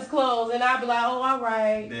cousin's clothes, and I'll be like, oh, all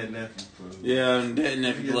right. Dead nephew clothes. Yeah, and that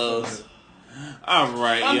nephew Yeah, clothes. All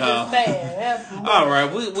right, I'm y'all. just saying. That's All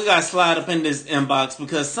right, we got to slide up in this inbox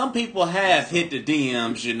because some people have hit the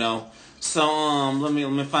DMs, you know. So let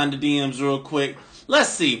me find the DMs real quick. Let's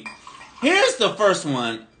see. Here's the first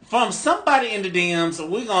one from somebody in the DMs.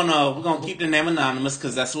 We're gonna keep the name anonymous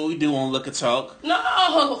because that's what we do on Look at Talk.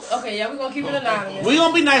 No. Okay, yeah, we're going to keep it anonymous. We're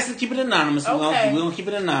gonna be nice and keep it anonymous. We're Okay. gonna keep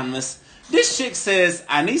it anonymous. This chick says,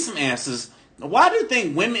 "I need some answers. Why do you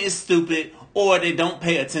think women is stupid or they don't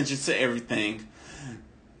pay attention to everything?"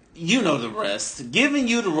 You know the rest. Giving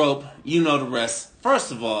you the rope, you know the rest.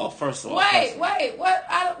 First of all. Wait, what? That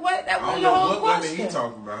I wasn't don't the know whole what women question. he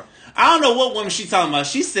talking about. I don't know what women she talking about.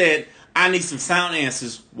 She said, "I need some sound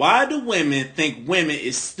answers. Why do women think women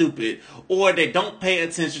is stupid or they don't pay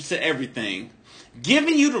attention to everything?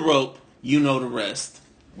 Giving you the rope, you know the rest."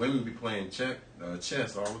 Women be playing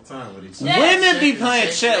chess all the time with each other. Yeah. Women be Check- playing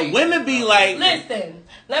check- chess. check- Women be like, Listen,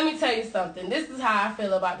 let me tell you something. This is how I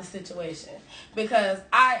feel about the situation. Because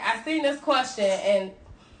I seen this question, and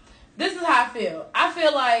this is how I feel. I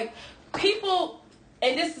feel like people,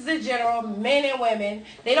 and this is in general, men and women,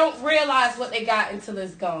 they don't realize what they got until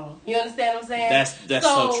it's gone. You understand what I'm saying? That's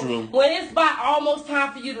so true. When it's by almost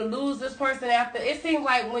time for you to lose this person after, it seems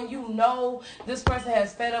like when you know this person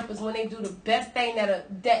has fed up is when they do the best thing that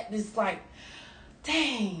is like,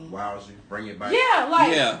 dang. Wows you, bring it back. Yeah,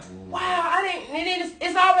 like, Yeah. wow, I didn't, and then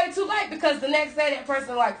it's already too late because the next day that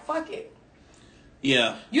person like, fuck it.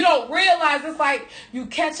 yeah. You don't realize it's like you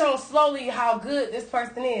catch on slowly how good this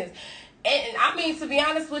person is. And I mean, to be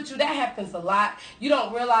honest with you, that happens a lot. You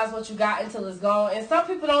don't realize what you got until it's gone. And some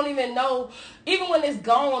people don't even know, even when it's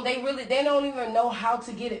gone, they don't even know how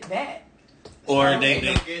to get it back. Or Ain't they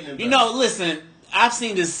no getting it you back. know, listen, I've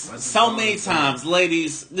seen this so many times,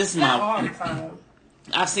 ladies. This is Not my all the time.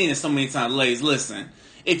 I've seen it so many times, ladies. Listen,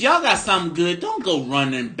 if y'all got something good, don't go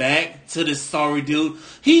running back to this sorry dude.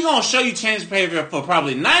 He gonna show you change behavior for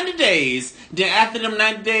probably 90 days. Then after them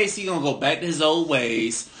 90 days, he gonna go back to his old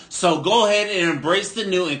ways. So go ahead and embrace the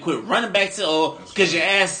new and quit running back to old because your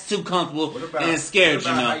ass is too comfortable and scared.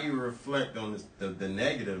 What about how You know. you reflect on this, the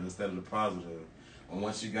negative instead of the positive? And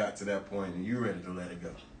once you got to that point and you're ready to let it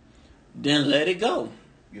go. Then let it go.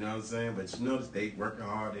 You know what I'm saying? But you notice they working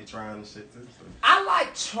hard, they trying and shit too. So. I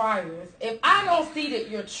like triers. If I don't see that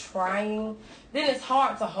you're trying, then it's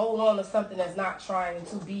hard to hold on to something that's not trying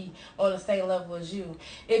to be on the same level as you.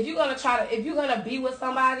 If you're gonna be with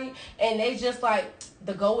somebody and they just like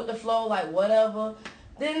the go with the flow, like whatever,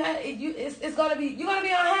 then it's gonna be, you're gonna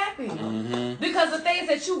be unhappy because the things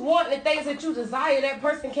that you want and the things that you desire, that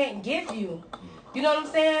person can't give you. You know what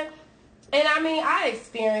I'm saying? And I mean, I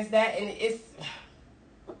experienced that, and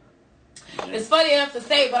it's funny enough to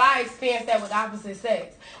say, but I experienced that with opposite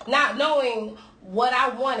sex. Not knowing what I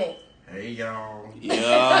wanted. Hey y'all.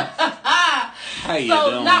 Yeah. How you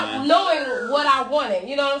So doing? not knowing what I wanted,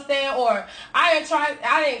 you know what I'm saying? Or I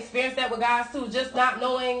didn't experience that with guys too, just not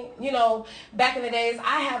knowing, you know, back in the days,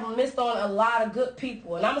 I have missed on a lot of good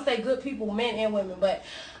people. And I'm going to say good people, men and women, but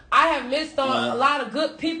I have missed on a lot of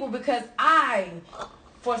good people because I,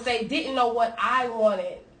 for say, didn't know what I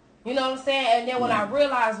wanted. You know what I'm saying? And then when I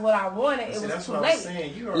realized what I wanted, it was that's too what late. I'm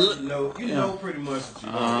saying. You already know. You know pretty much what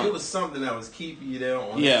you want. It was something that was keeping you there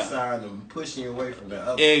on the side and pushing you away from the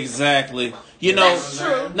other. Exactly. You know. That's true.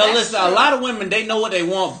 No, That's listen. true. A lot of women, they know what they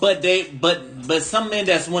want, but some men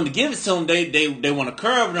that's want to give it to them, they want to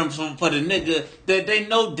curve them for the nigga that they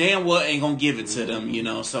know damn well ain't gonna give it to them. You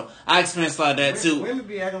know. So I experienced like that too. Women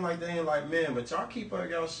be acting like they ain't like men, but y'all keep up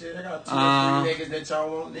y'all shit. I got 2 or 3 niggas that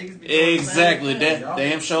y'all want. Niggas be doing exactly. the same thing. That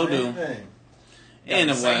damn sure do.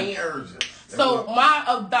 Anyway. So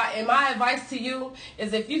my advice to you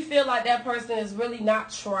is, if you feel like that person is really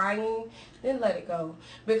not trying, then let it go.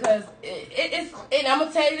 Because it's and I'm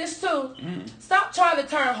gonna tell you this too. Stop trying to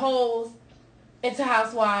turn hoes into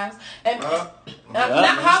housewives. And not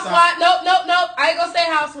housewives. Nope. I ain't gonna say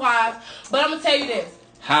housewives, but I'm gonna tell you this.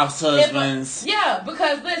 House husbands.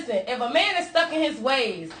 Because listen, if a man is stuck in his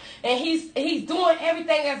ways and he's doing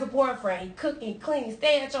everything as a boyfriend, he cook, he clean, he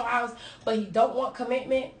stay at your house, but he don't want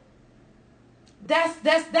commitment,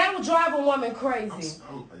 that'll drive a woman crazy.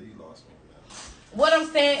 You lost me, man. What I'm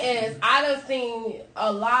saying is, I done seen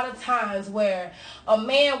a lot of times where a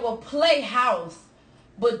man will play house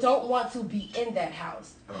but don't want to be in that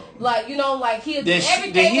house. Like, you know, like he'll do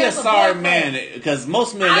everything. Then he a as a sorry boyfriend. man, because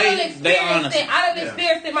most men they honest. I done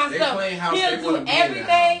experienced it myself. He'll do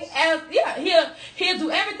everything he'll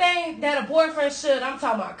do everything that a boyfriend should. I'm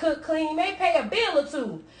talking about cook, clean, may pay a bill or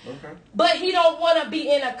two. Okay. But he don't want to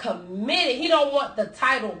be in a committed. He don't want the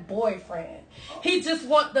title boyfriend. He just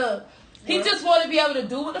want to be able to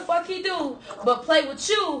do what the fuck he do, but play with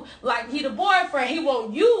you like he the boyfriend. He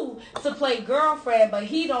want you to play girlfriend, but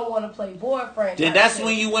he don't want to play boyfriend. Then that's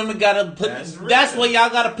when you women gotta put. That's when y'all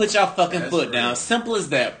gotta put y'all fucking foot down. Simple as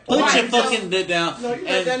that. Put your fucking foot down. No, you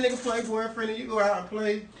let that nigga play boyfriend, and you go out and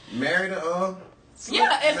play married to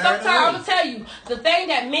Yeah, and sometimes I'm gonna tell you, the thing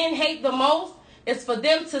that men hate the most is for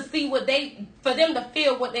them to see for them to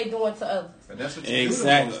feel what they doing to others. But that's what you do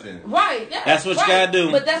the most then. Right, yeah. That's what you gotta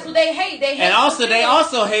do. But that's what they hate. They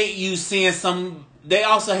also hate you seeing some. They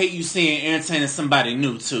also hate you seeing entertaining somebody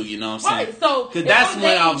new too. You know what I'm saying? Right. So because that's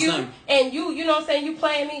when I was and you know what I'm saying. You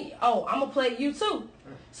playing me. Oh, I'm gonna play you too.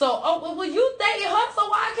 So, well, you dating her, so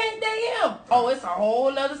why can't date him? Oh, it's a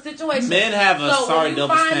whole nother situation. Men have a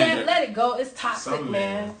double standard. Let it go. It's toxic,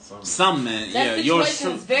 man. Some men, that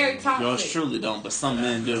situation is very toxic. Yours truly don't, but some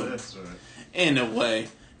men do. That's right. Anyway,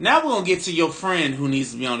 now we're gonna get to your friend who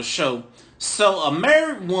needs to be on the show. So, a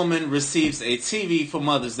married woman receives a TV for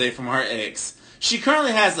Mother's Day from her ex. She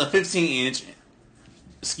currently has a 15-inch,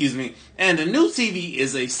 and the new TV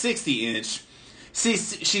is a 60-inch. She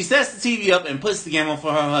sets the TV up and puts the game on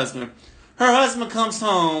for her husband. Her husband comes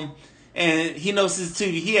home and he notices the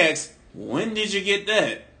TV. He asks, "When did you get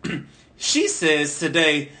that?" She says,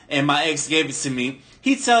 "Today, and my ex gave it to me."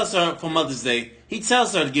 He tells her for Mother's Day. He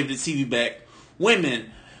tells her to give the TV back.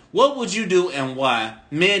 Women, what would you do and why?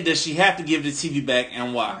 Men, does she have to give the TV back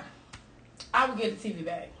and why? I would give the TV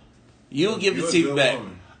back. You'll give the TV back.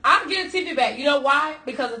 I'll get the TV back. You know why?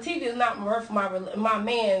 Because the TV is not worth my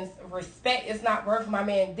man's respect. It's not worth my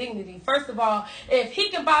man's dignity. First of all, if he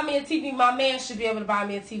can buy me a TV, my man should be able to buy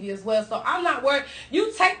me a TV as well. So I'm not worried.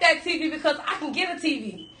 You take that TV because I can get a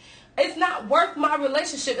TV. It's not worth my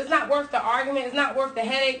relationship. It's not worth the argument. It's not worth the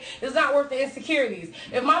headache. It's not worth the insecurities.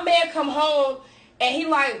 If my man come home and he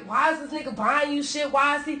like, why is this nigga buying you shit?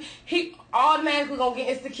 Why is he automatically gonna get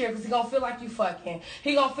insecure because he gonna feel like you fucking.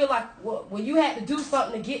 He gonna feel like, well, you had to do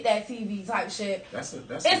something to get that TV type shit.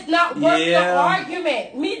 It's not worth the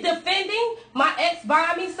argument. Me defending my ex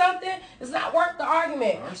buying me something, it's not worth the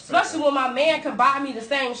argument. Especially when my man can buy me the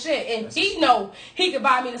same shit and he know he can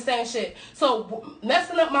buy me the same shit. So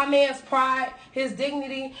messing up my man's pride, his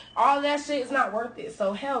dignity, all that shit is not worth it.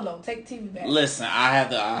 So hell no, take the TV back. Listen,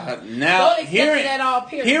 now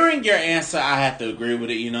hearing your answer, I have to agree with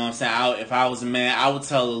it. You know what I'm saying? If I was a man, I would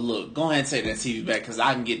tell her, look, go ahead and take that TV back because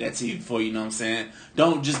I can get that TV for you. You know what I'm saying?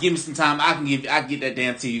 Don't just give me some time. I can get that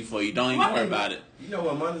damn TV for you. Don't even worry about it. You know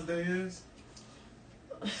what Mother's Day is?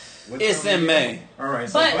 It's in May. All right,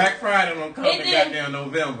 so Black Friday don't come in goddamn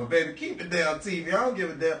November, baby. Keep the damn TV. I don't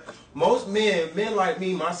give a damn. Most men like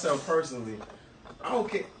me, myself personally, I don't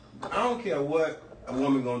care what a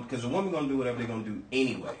woman gonna, because a woman gonna do whatever they're gonna do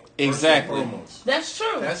anyway. Exactly. That's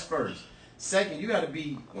true. That's first. Second, you gotta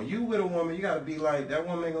be, when you with a woman, you gotta be like, that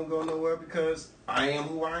woman ain't gonna go nowhere because I am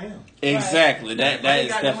who I am. Exactly. That is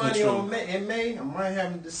definitely true. On in May, I might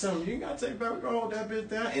have in December. You gotta take back, hold that bitch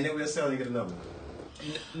down, and then we'll sell and get another one.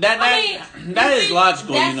 That is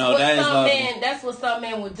logical, you know. That is logical. That's what some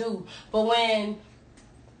men would do. But when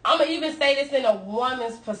I'm going to even say this in a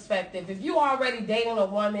woman's perspective. If you already dating a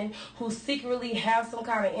woman who secretly has some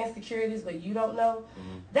kind of insecurities but you don't know,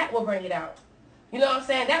 that will bring it out. You know what I'm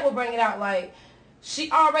saying? That will bring it out. Like,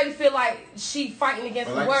 she already feel like she fighting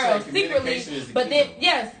against the world secretly. But then,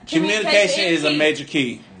 yes, communication is a major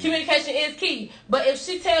key. Communication is key. But if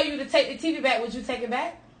she tell you to take the TV back, would you take it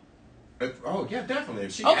back? Oh, yeah, definitely.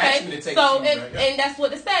 If she asked me to take so the TV back, and that's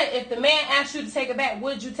what it said. If the man asked you to take it back,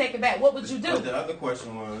 would you take it back? What would you do? But the other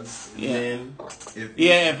question was, men, if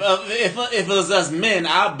it was us men,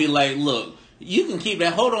 I'd be like, look, you can keep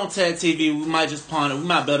that. Hold on to that TV. We might just pawn it. We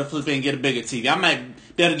might better flip it and get a bigger TV. I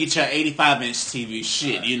might better get you an 85-inch TV.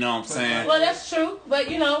 Shit, you know what I'm saying? Well, that's true.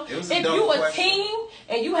 But, you know, if you a teen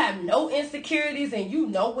and you have no insecurities and you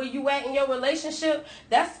know where you at in your relationship,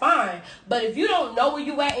 that's fine. But if you don't know where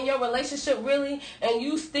you at in your relationship really, and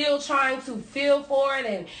you still trying to feel for it,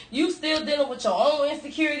 and you still dealing with your own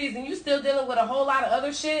insecurities, and you still dealing with a whole lot of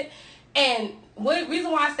other shit, and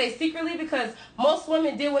reason why I say secretly, because most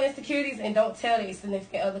women deal with insecurities and don't tell their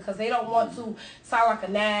significant other because they don't want to sound like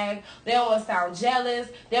a nag, they don't want to sound jealous,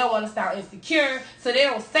 they don't want to sound insecure, so they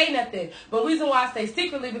don't say nothing. But reason why I say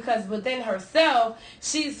secretly, because within herself,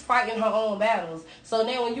 she's fighting her own battles. So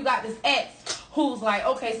then when you got this ex who's like,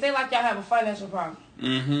 okay, say like y'all have a financial problem,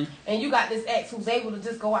 and you got this ex who's able to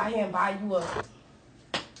just go out here and buy you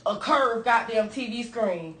a curved goddamn TV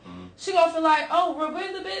screen. She gonna feel like, oh,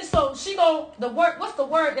 really, bitch? So she what's the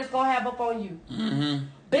word that's gonna have up on you?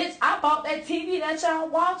 Bitch, I bought that TV that y'all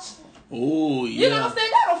watch. Oh, yeah. You know what I'm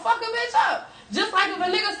saying? That'll fuck a bitch up. Just like if a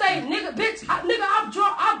nigga say, nigga, bitch,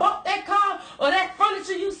 I bought that car or that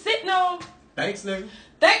furniture you sitting on. Thanks, nigga.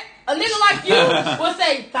 A nigga like you will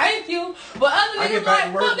say thank you, but other niggas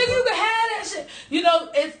like, fuck, nigga, you can have that shit. You know,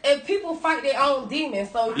 if people fight their own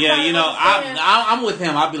demons. So yeah, you know, I'm with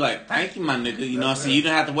him. I'll be like, thank you, my nigga. You know what I'm saying? You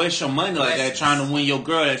don't have to waste your money like that trying to win your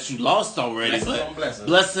girl that you lost already.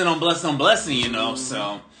 Blessing on blessing, you know.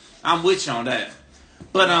 So I'm with you on that.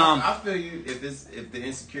 But I feel you if the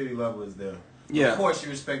insecurity level is there. Yeah. Of course, you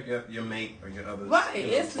respect your mate or your other. Right.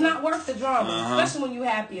 It's not worth the drama. Especially when you're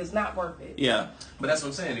happy. It's not worth it. Yeah. But that's what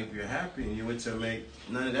I'm saying. If you're happy and you're with your mate,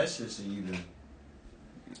 none of that shit should even.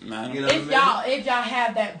 Man. You know if y'all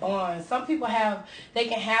have that bond, some people they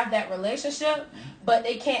can have that relationship, but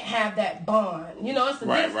they can't have that bond. You know, it's a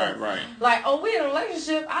difference. Right. Like, oh, we in a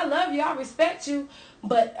relationship. I love you. I respect you.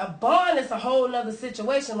 But a bond is a whole nother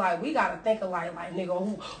situation. Like, we gotta think of like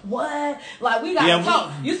nigga, what? Like, we gotta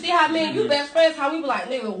talk. You see how me and you best friends, how we be like,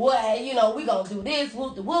 nigga, what? You know, we gonna do this,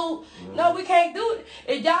 whoop the whoop. No, we can't do it.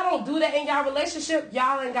 If y'all don't do that in y'all relationship,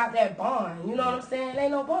 y'all ain't got that bond. You know what I'm saying?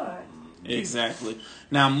 Ain't no bond. Exactly.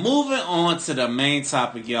 Now, moving on to the main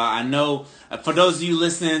topic, y'all. I know for those of you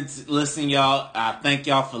listening, y'all, I thank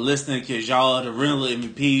y'all for listening because y'all are the real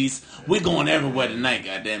MVPs. We're going everywhere tonight,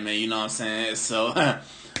 goddamn it. You know what I'm saying? So,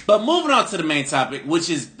 but moving on to the main topic, which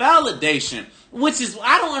is validation. Which is,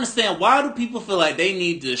 I don't understand. Why do people feel like they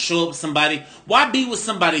need to show up with somebody? Why be with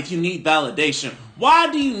somebody if you need validation?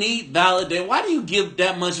 Why do you need validation? Why do you give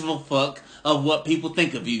that much of a fuck of what people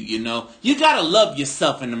think of you, you know? You gotta love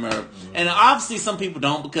yourself in the mirror. And obviously some people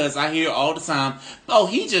don't, because I hear all the time, oh,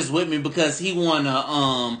 he just with me because he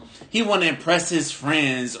wanna impress his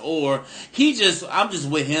friends, or I'm just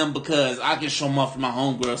with him because I can show him off to my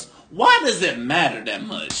homegirls. Why does it matter that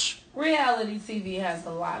much? Reality TV has a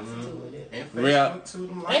lot to do with it. And Facebook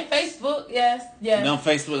too. And Facebook, yes. No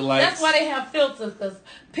Facebook likes. That's why they have filters, because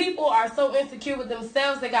people are so insecure with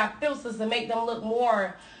themselves, they got filters to make them look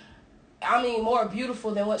more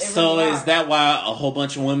beautiful than what they really are. So is that why a whole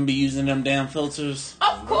bunch of women be using them damn filters?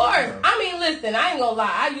 Of course. I mean, listen, I ain't gonna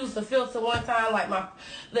lie. I used a filter one time,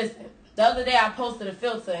 the other day I posted a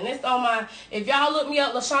filter, and it's on if y'all look me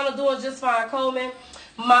up, LaShawna doing Just Fine Coleman,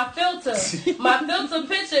 my filter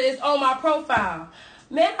picture is on my profile.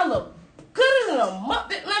 Man, I look good as a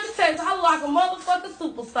muppet. Let me tell you, I look like a motherfucking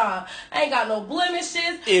superstar. I ain't got no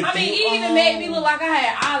blemishes. He even made me look like I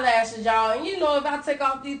had eyelashes, y'all. And you know, if I take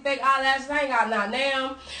off these fake eyelashes, I ain't got none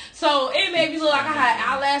damn. So it made me look like I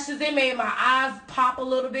had eyelashes. It made my eyes pop a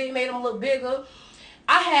little bit. It made them look bigger.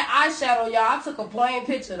 I had eyeshadow, y'all. I took a plain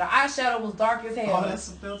picture. The eyeshadow was dark as hell. Oh, that's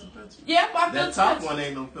a filter picture? Yeah, my filter picture. That top picture. one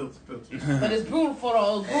ain't no filter picture. But it's beautiful,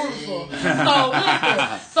 though. It's beautiful. So,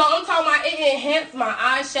 listen. So, I'm talking about, really enhanced my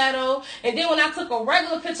eyeshadow. And then when I took a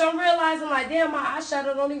regular picture, I'm realizing like, damn, my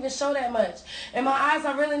eyeshadow don't even show that much. And my eyes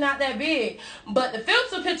are really not that big. But the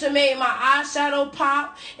filter picture made my eyeshadow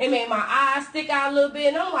pop. It made my eyes stick out a little bit.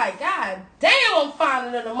 And I'm like, God damn, I'm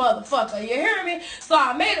finer than a motherfucker. You hear me? So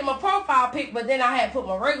I made it my profile pic, but then I had put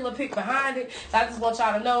my regular pic behind it. So I just want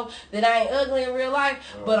y'all to know that I ain't ugly in real life,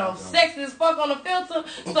 but I'm sexy as fuck on the filter.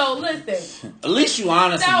 So listen. At least you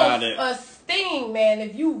honest about it. Self-esteem, man.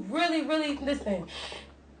 If you really, really listen,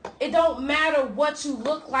 it don't matter what you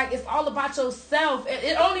look like. It's all about yourself.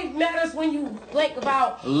 It only matters when you think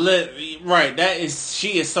about. Right.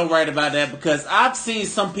 She is so right about that, because I've seen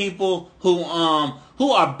some people who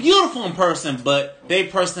are beautiful in person, but their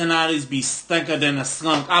personalities be stinker than a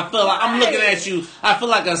skunk. I feel like I'm looking at you. I feel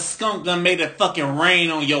like a skunk done made it fucking rain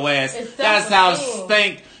on your ass. That's how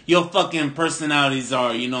stink your fucking personalities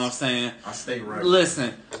are. You know what I'm saying? I stay right.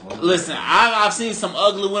 Listen. I've seen some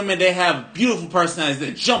ugly women. They have beautiful personalities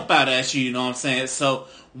that jump out at you. You know what I'm saying? So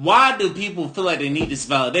why do people feel like they need this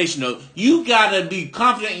validation though? You gotta be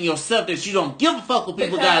confident in yourself that you don't give a fuck what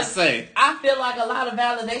people gotta say. I feel like a lot of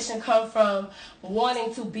validation comes from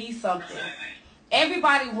wanting to be something.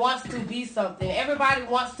 Everybody wants to be something. Everybody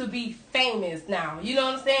wants to be famous now. You know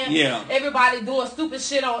what I'm saying? Yeah. Everybody doing stupid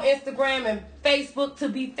shit on Instagram and Facebook to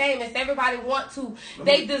be famous. Everybody want to.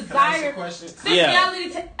 They desire. Since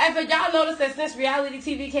reality, if y'all notice that since reality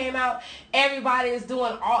TV came out, everybody is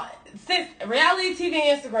doing all. Since reality TV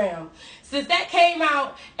and Instagram, since that came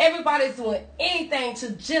out, everybody's doing anything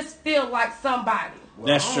to just feel like somebody. Well,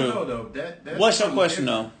 That's true. That's What's your question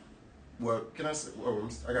though? Well, can I say? Well,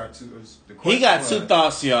 I got two. He got two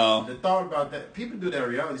thoughts, y'all. The thought about that, people do that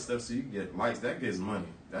reality stuff so you can get likes. That gets money.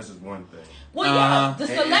 That's just one thing. Well, yeah, the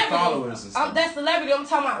celebrity. And followers and stuff. That celebrity. I'm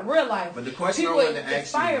talking about real life. But the question people I wanted to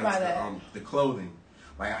ask you was the clothing.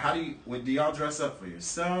 Like, how do y'all dress up for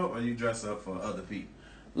yourself, or you dress up for other people?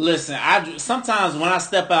 Listen, sometimes when I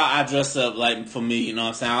step out, I dress up like for me. You know what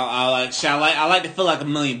I'm saying? I like to feel like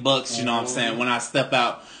 $1,000,000. You know what I'm saying? When I step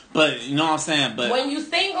out, but you know what I'm saying? But when you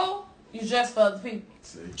single, you dress for other people.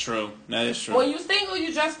 True. That is true. When you single,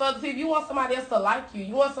 you dress for other people. You want somebody else to like you.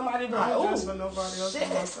 You want somebody to be like, I oh, dress for nobody else but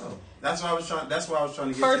myself. That's why I was trying to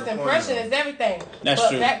get First to the impression point is everything. That's but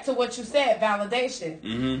true. Back to what you said, validation.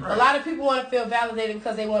 Mm-hmm. Right. A lot of people want to feel validated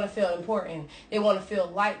because they want to feel important. They want to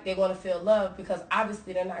feel liked. They want to feel loved because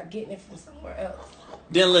obviously they're not getting it from somewhere else.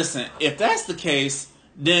 Then listen, if that's the case,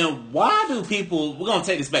 then why do people, we're going to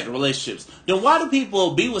take this back to relationships, then why do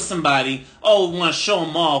people be with somebody, want to show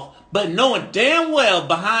them off, but knowing damn well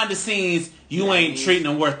behind the scenes you ain't treating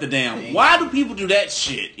them worth the damn? Why do people do that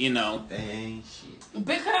shit, you know? They ain't shit.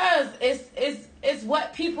 Because it's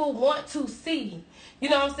what people want to see. You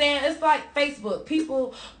know what I'm saying? It's like Facebook.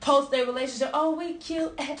 People post their relationship. Oh, we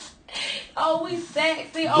cute. Oh, we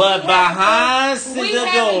sexy. Oh, but behind the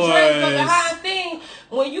doors, behind thing,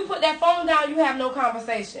 when you put that phone down, you have no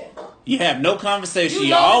conversation. You have no conversation.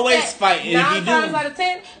 You're always fighting. 9 times out of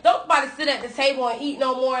 10, nobody sit at the table and eat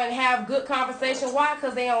no more and have good conversation. Why?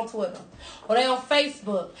 Because they on Twitter or they on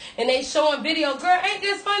Facebook and they showing video. Girl, ain't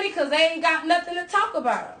this funny? Because they ain't got nothing to talk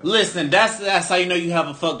about. Listen, that's how you know you have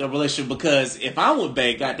a fucked up relationship. Because if I'm with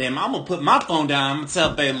Bae, goddamn, I'm gonna put my phone down. I'm gonna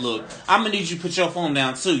tell Bae, look, I'm gonna need you to put your phone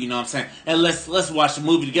down too. You know what I'm saying? And let's watch the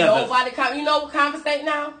movie together. You know what conversate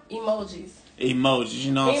now? Emojis. Emojis,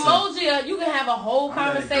 you know what I'm saying? Emoji, you can have a whole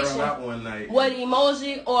conversation one night. with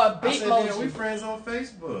emoji or a big emoji. Yeah, we friends on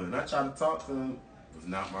Facebook, and I tried to talk to him. Was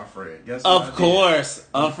not my friend. Guess what? Of I course,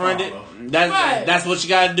 unfriended. That's what you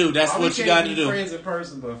gotta do. That's what you gotta do. Friends in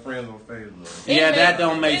person, but friends on Facebook. Yeah, that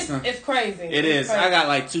don't make sense. It's crazy. It is. Crazy. I got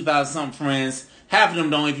like 2,000 something friends. Half of them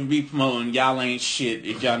don't even be promoting. Y'all ain't shit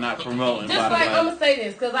if y'all not promoting. Just like I'm gonna say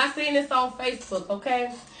this because I seen this on Facebook.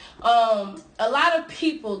 Okay, a lot of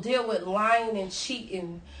people deal with lying and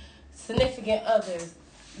cheating significant others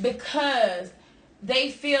because they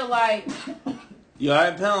feel like. You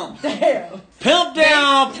alright, pimp? Damn. Pimp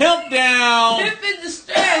down, pimp down. Pimp in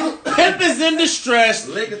distress. Pimp is in distress.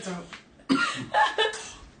 Lick it up.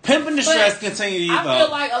 Pimp in distress continue to I feel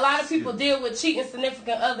like a lot of people deal with cheating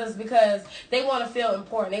significant others because they want to feel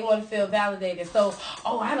important. They want to feel validated. So,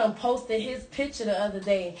 I done posted his picture the other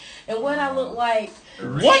day. And what I look like.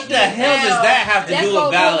 What the hell does that have to do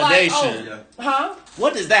with validation? Huh?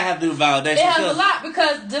 What does that have to do with validation? It has a lot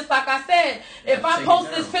because just like I said, if I post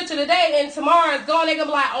this picture today and tomorrow it's gone, they're gonna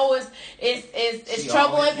be like, it's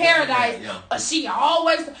trouble in paradise. She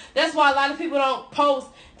always. That's why a lot of people don't post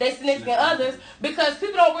their significant others because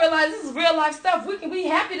people don't realize this is real life stuff. We can be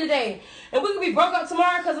happy today and we can be broke up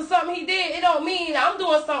tomorrow because of something he did. It don't mean I'm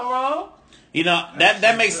doing something wrong. You know,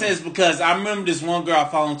 that makes sense because I remember this one girl I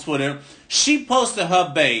follow on Twitter. She posted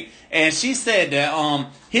her bae and she said that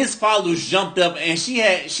his followers jumped up and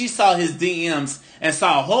she saw his DMs and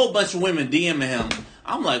saw a whole bunch of women DMing him.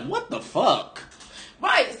 I'm like, what the fuck?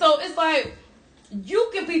 Right. So it's like you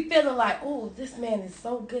can be feeling like, oh, this man is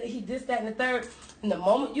so good. He this, that, and the third. And the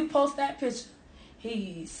moment you post that picture,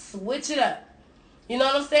 he switch it up. You know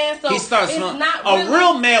what I'm saying? So he starts it's feeling, not a really,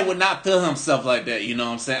 real man would not feel himself like that. You know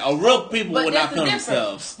what I'm saying? A real people would not feel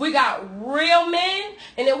themselves. We got real men,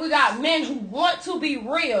 and then we got men who want to be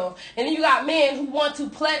real, and then you got men who want to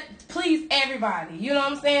please everybody. You know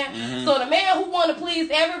what I'm saying? Mm-hmm. So the man who want to please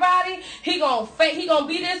everybody, he gonna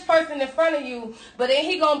be this person in front of you, but then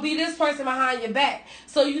he gonna be this person behind your back.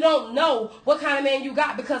 So you don't know what kind of man you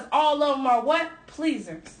got because all of them are what?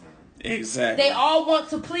 Pleasers. Exactly. They all want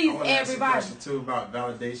to please everybody. Ask a question too about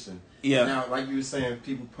validation. Yeah. Now, like you were saying,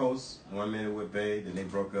 people post 1 minute with bae, then they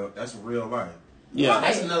broke up. That's real life. Yeah. Right.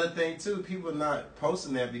 That's another thing too. People are not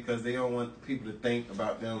posting that because they don't want people to think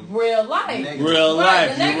about them. Real life. Real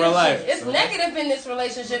life. Real life. It's negative in this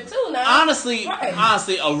relationship too now. Honestly,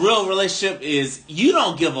 a real relationship is you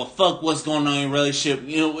don't give a fuck what's going on in your relationship.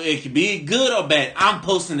 You know, it could be good or bad. I'm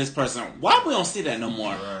posting this person. Why we don't see that no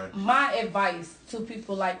more? Right. My advice to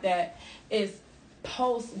people like that is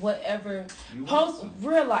post whatever. Post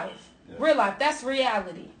real life. Yeah. Real life. That's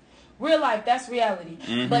reality. Real life, that's reality.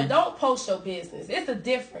 Mm-hmm. But don't post your business. It's a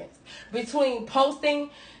difference between posting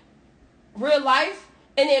real life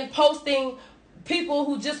and then posting people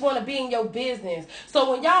who just want to be in your business. So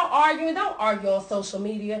when y'all arguing, don't argue on social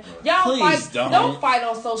media. Y'all don't fight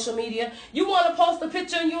on social media. You want to post a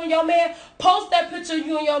picture of you and your man, post that picture of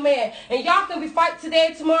you and your man. And y'all can be fight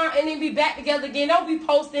today, tomorrow, and then be back together again. Don't be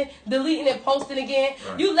posting, deleting, and posting again.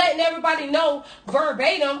 Right. You letting everybody know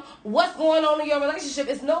verbatim what's going on in your relationship.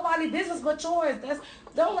 It's nobody's business but yours.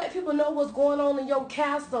 Don't let people know what's going on in your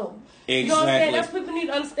castle. Exactly. You know what I'm saying? That's what people need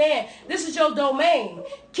to understand. This is your domain.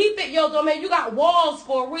 Keep it your domain. You got walls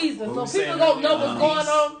for a reason. So people don't know what's going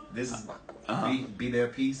on. This is be their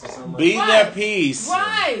peace or something. Be their peace.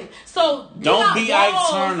 Right. So don't be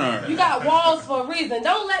Ike Turner. You got walls for a reason.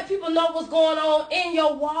 Don't let people know what's going on in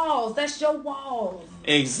your walls. That's your walls.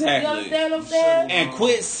 Exactly. You understand what I'm saying? And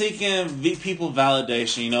quit seeking people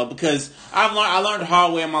validation, you know, because I learned the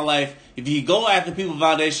hard way in my life. If you go after people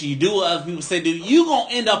validation, you do what other people say do, you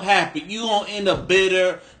gonna end up happy. You gonna end up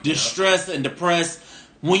bitter, distressed, and depressed.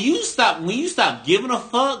 When you stop giving a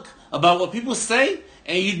fuck about what people say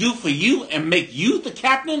and you do for you and make you the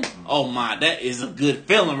captain, oh my, that is a good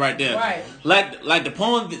feeling right there. Right. Like the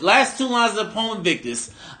poem, last 2 lines of the poem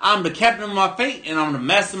Invictus. I'm the captain of my fate and I'm the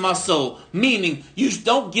master of my soul. Meaning, you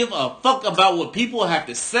don't give a fuck about what people have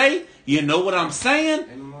to say. You know what I'm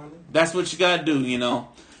saying? That's what you gotta do, you know.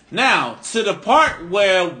 Now, to the part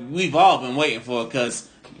where we've all been waiting for, because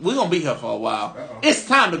we're going to be here for a while. Uh-oh. It's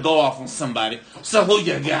time to go off on somebody. So who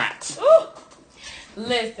you got? Ooh.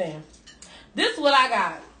 Listen, this is what I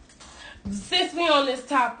got. Since we on this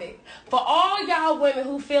topic, for all y'all women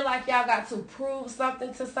who feel like y'all got to prove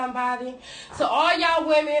something to somebody, to all y'all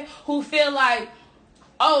women who feel like,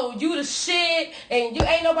 oh, you the shit, and you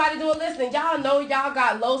ain't nobody doing listening. Y'all know y'all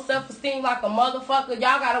got low self-esteem like a motherfucker.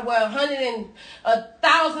 Y'all gotta wear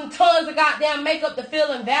 1,000 tons of goddamn makeup to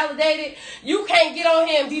feel invalidated. You can't get on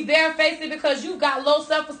here and be barefaced because you got low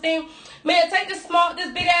self-esteem. Man, take this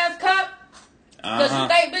big ass cup, because you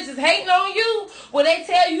think bitches hating on you when they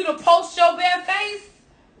tell you to post your bare face,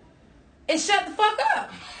 and shut the fuck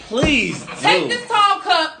up. Please take this tall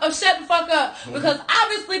cup of shut the fuck up, because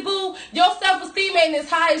obviously, boo, your self-esteem ain't as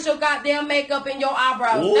high as your goddamn makeup and your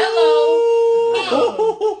eyebrows. Ooh.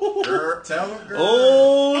 Hello. Girl, tell her, girl.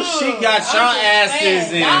 Oh, she got your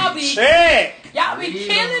asses in check. Y'all be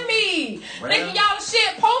killing me. Thinking y'all the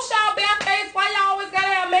shit. Post y'all bare face. Why y'all always gotta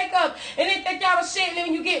have makeup? And then think y'all the shit, and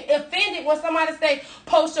then you get offended when somebody say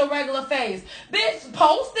post your regular face. Bitch,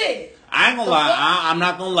 post it. I ain't gonna lie. I'm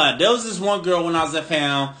not gonna lie. There was this one girl when I was at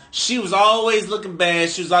FAM. She was always looking bad.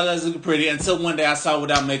 She was always looking pretty until one day I saw her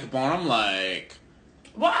without makeup on. I'm like,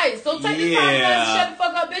 right. So take the time to shut the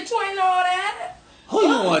fuck up, bitch. You ain't all that. Who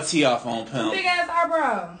you want to tee off on, pimp? Big ass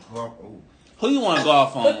eyebrow. Who you want to go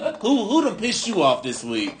off on? Who done pissed you off this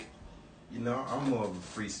week? You know, I'm more of a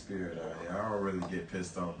free spirit out here. I don't really get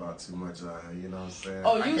pissed off about too much out here. You know what I'm saying?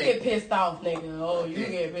 Oh, you get pissed off, nigga. Oh, you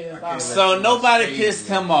get pissed off. So nobody pissed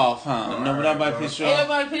him off, huh? Nobody pissed you off? Ain't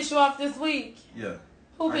nobody pissed you off this week? Yeah.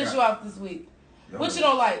 Who pissed you off this week? What you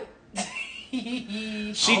don't like?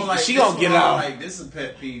 she gonna get out. Like, this is a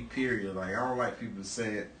pet peeve, period. Like, I don't like people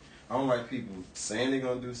saying, I don't like people saying they're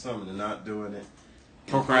gonna do something and not doing it.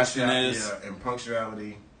 Procrastinators. Yeah, and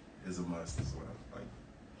punctuality is a must as well.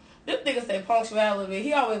 This nigga say punctuality.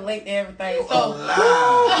 He always late to everything. So,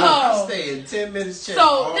 I stay in 10 minutes. Check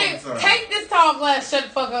so take this tall glass. Shut the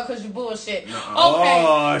fuck up, cause you bullshit. Okay.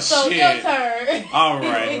 Oh, so shit. your turn. All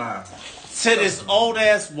right. To this old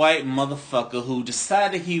ass white motherfucker who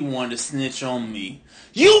decided he wanted to snitch on me.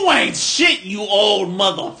 You ain't shit, you old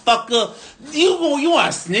motherfucker. You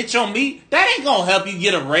want to snitch on me? That ain't gonna help you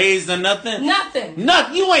get a raise or nothing. Nothing.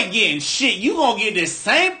 You ain't getting shit. You gonna get the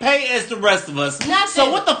same pay as the rest of us. Nothing.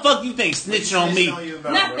 So what the fuck you think snitching on me?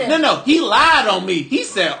 Nothing. No, he lied on me. He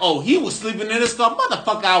said, oh, he was sleeping in his car.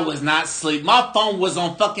 Motherfucker, I was not asleep. My phone was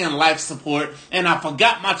on fucking life support, and I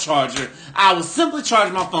forgot my charger. I was simply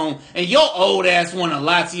charging my phone, and your old ass want to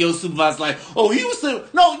lie to your supervisor like, oh, he was sleeping.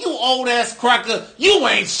 No, you old ass cracker. You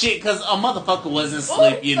ain't shit, because a motherfucker wasn't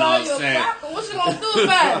asleep, you know what I'm saying? What you gonna do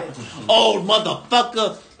about it? Old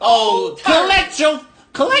motherfucker. Oh, collect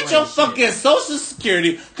your fucking Social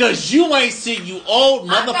Security, because you ain't shit, you old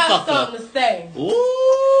motherfucker. I got something to say.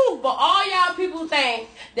 Ooh. But all y'all people think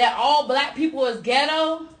that all black people is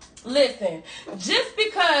ghetto. Listen, just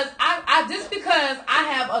because I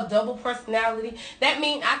have a double personality, that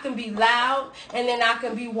means I can be loud and then I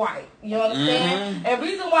can be white. You understand? Mm-hmm. And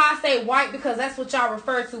reason why I say white because that's what y'all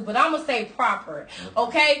refer to, but I'm gonna say proper.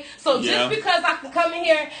 Okay? So just because I can come in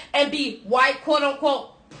here and be white, quote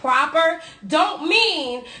unquote, proper, don't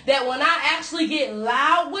mean that when I actually get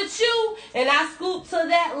loud with you and I scoop to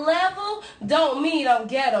that level, don't mean I'm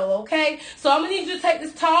ghetto, okay? So I'm gonna need you to take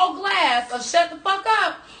this tall glass of shut the fuck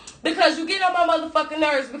up, because you get on my motherfucking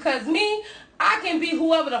nerves, because me, I can be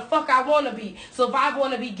whoever the fuck I want to be. So if I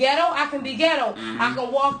want to be ghetto, I can be ghetto. Mm-hmm. I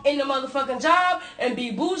can walk in the motherfucking job and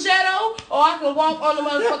be bougetto, or I can walk on the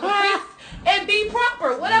motherfucking streets and be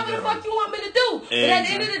proper. Whatever the fuck you want me to do. But at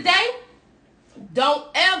the end of the day, don't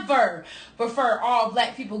ever prefer all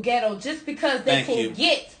black people ghetto just because they can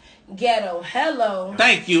get ghetto. Hello.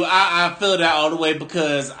 Thank you. I feel that all the way,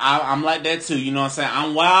 because I'm like that too. You know what I'm saying?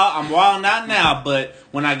 I'm wild not now, but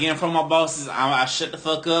when I get in front of my bosses, I shut the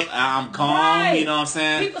fuck up. I'm calm. Right. You know what I'm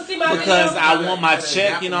saying? People see my because videos. I want my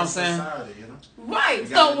check. You know what I'm saying? Society, you know? Right.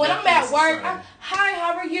 So when I'm at work, hi,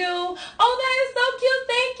 how are you? Oh, that is so cute.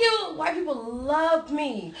 Thank you. White people love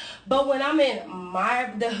me. But when I'm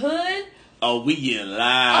in the hood, oh, we get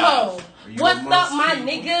loud. oh, what's up, my people?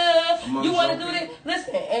 nigga? You want to do people? this?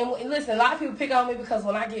 Listen, a lot of people pick on me because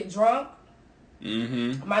when I get drunk,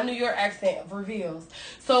 my New York accent reveals.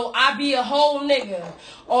 So I be a whole nigga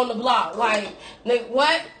on the block. Like, nigga,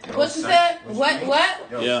 what? What you said? What?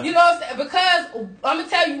 Yeah. You know what I'm saying? Because I'm going to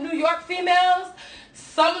tell you, New York females,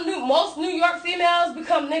 most New York females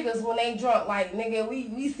become niggas when they drunk. Like, nigga,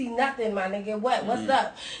 we see nothing, my nigga. What's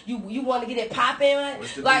up? You want to get it popping?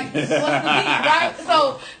 What's the beat, right?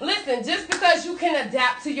 So listen, just because you can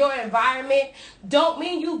adapt to your environment, don't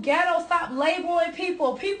mean you ghetto. Stop labeling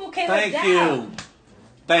people. People can adapt.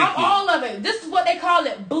 Thank I'm you. all of it. This is what they call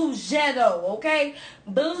it, bougetto. Okay,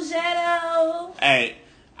 bougetto. Hey.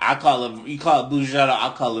 You call it bougetto,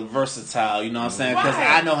 I call it versatile, you know what I'm saying? Because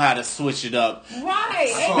I know how to switch it up.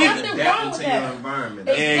 Right. Ain't nothing wrong with that. Your environment.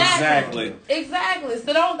 Exactly.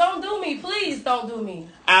 So don't do me. Please don't do me.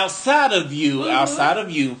 Outside of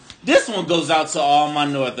you, this one goes out to all my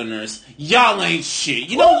Northerners. Y'all ain't shit.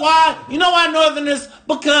 You know why? You know why, Northerners?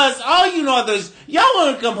 Because all you Northerners, y'all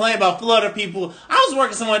want to complain about Florida people. I was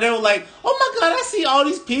working somewhere, they were like, oh my God, I see all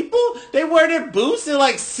these people. They wear their boots in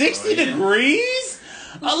like 60 degrees.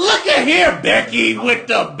 Look at here, Becky, with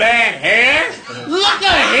the bad hair. Look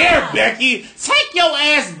at here, Becky. Take your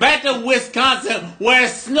ass back to Wisconsin where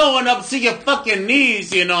it's snowing up to your fucking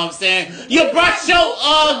knees, you know what I'm saying? You brought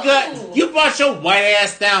your white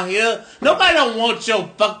ass down here. Nobody don't want your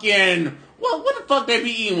fucking... Well, what the fuck they be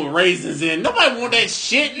eating with raisins in? Nobody want that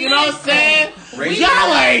shit, you know what I'm saying?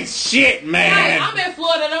 Y'all ain't shit, man. Right, I'm in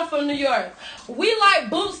Florida and I'm from New York. We like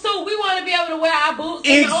boots too. We want to be able to wear our boots.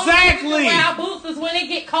 Exactly. And the only way we can wear our boots is when it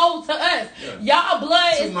get cold to us. Y'all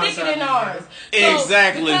blood is thicker than ours. So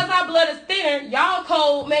exactly. Because our blood is thinner, y'all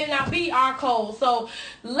cold may not be our cold. So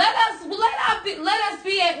let us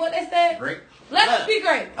be at what they said. Great. Let us be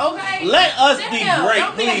great, okay? Let us be great, don't please.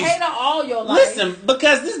 Don't be a hater all your life. Listen,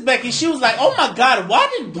 because this Becky, she was like, oh my God, why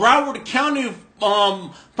did Broward County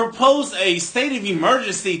propose a state of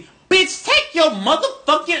emergency? Bitch, take your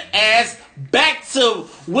motherfucking ass back to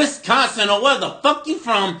Wisconsin or where the fuck you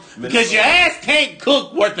from, because your ass can't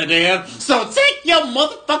cook worth a damn. So take your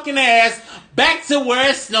motherfucking ass back to where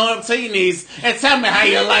it's snowing up to your knees and tell me how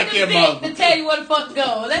you like your mother. To tell you where the fuck to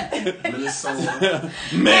go.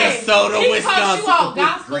 Minnesota, hey, Wisconsin. You all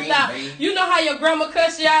gospel out. You know how your grandma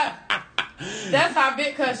cuss you out? That's how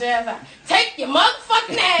Big cuss your ass out. Take your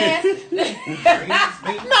motherfucking ass.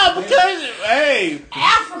 No, because, hey.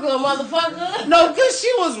 Africa, motherfucker. No, because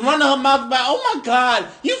she was running her mouth about, oh my God,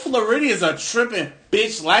 you Floridians are tripping.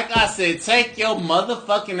 Bitch, like I said, take your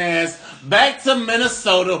motherfucking ass back to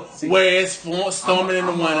Minnesota where it's storming in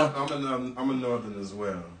the winter. I'm a northern as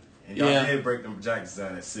well. And y'all did break them jackets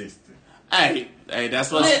out at 60. Hey, that's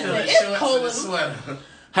what Listen, it's cold. Sweater.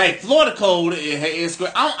 Hey, Florida cold. It's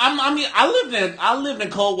great. I lived in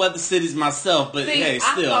cold weather cities myself, but See, hey,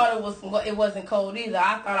 still. I thought it wasn't cold either.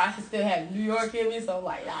 I thought I still had New York in me, so I'm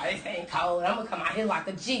like, nah, this ain't cold. I'm gonna come out here like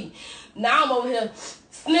a G. Now I'm over here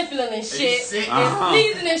sniffling and shit, and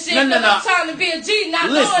sneezing and shit, because I'm trying to be a G,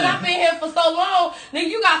 not knowing I've been here for so long. Nigga,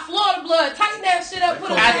 you got Florida blood. Tighten that shit up.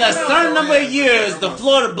 Put it After a certain number of years, the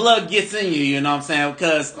Florida blood gets in you, you know what I'm saying?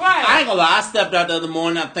 Because I ain't gonna lie, I stepped out the other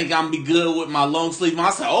morning, I think I'm gonna be good with my long sleeve.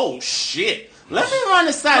 I said, oh shit, let me run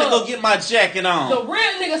inside and go get my jacket on. The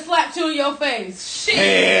real nigga slapped you in your face. Shit.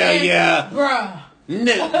 Hell yeah. Bruh.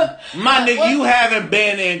 Nigga, my nigga, you haven't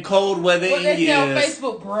been in cold weather in years. What they say on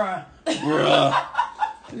Facebook, bruh. Bruh.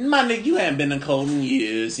 My nigga, you haven't been in cold in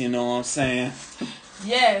years, you know what I'm saying?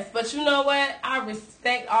 Yes, but you know what? I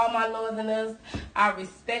respect all my Northerners. I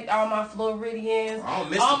respect all my Floridians. I don't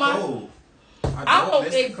miss the cold. I don't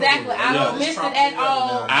miss exactly. I don't miss it at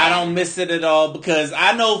all. I don't miss it at all because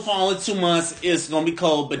I know for only 2 months it's gonna be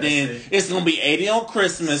cold, but then it's gonna be 80 on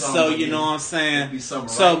Christmas. So you know what I'm saying.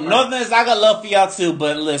 So Northerners, I got love for y'all too.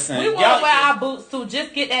 But listen, we want to wear our boots too.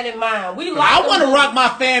 Just get that in mind. I want to rock my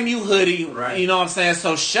FAMU hoodie. Right. You know what I'm saying.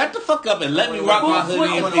 So shut the fuck up and let me rock my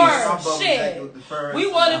hoodie in peace. Shit. We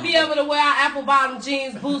want to be able to wear our apple bottom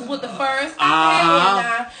jeans, boots with the furs.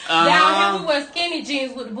 Down here we wear skinny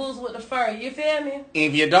jeans with the boots with the fur. You feel me?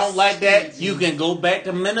 If you don't like that, you can go back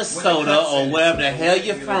to Minnesota or wherever the hell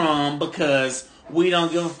you're from because we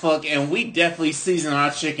don't give a fuck and we definitely season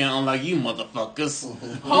our chicken unlike you motherfuckers.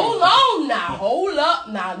 Hold on now. Hold up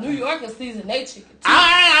now. New Yorkers season their chicken too.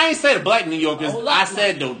 I ain't say the black New Yorkers. I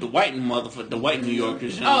said the white motherfucker, the white New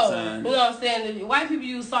Yorkers. You know what I'm saying? You know what I'm saying? The white people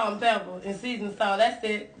use salt and pepper and seasoned salt. That's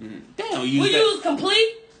it. Damn, use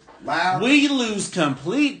complete. Wow. We lose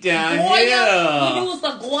complete down here. We use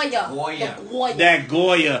the Goya. That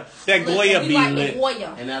Goya be like lit.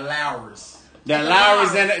 Goya. And that Lowry's. That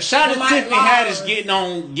Lowry's and shout out to Tiffany Haddish getting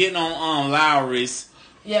on Lowry's.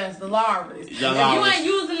 Yes, the Lowry's. If you ain't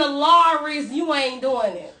using the Lowry's, you ain't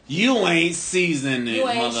doing it. You ain't seasoning it, you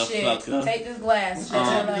ain't motherfucker. Shit. Take this glass.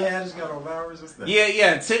 Tiffany Haddish got on Lowry's or stuff?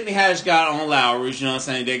 Yeah. Tiffany Haddish got on Lowry's. You know what I'm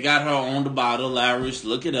saying? They got her on the bottle. Lowry's.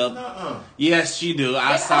 Look it up. Yes, she do.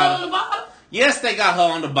 I saw her on the bottle? Yes, they got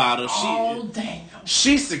her on the bottle. Damn.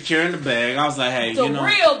 She's securing the bag. I was like, hey, the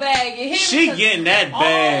real bag. She getting that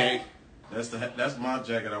bag. That's my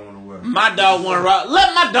jacket I want to wear. My dog want to rock.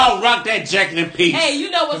 Let my dog rock that jacket in peace. Hey, you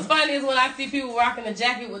know what's funny is when I see people rocking a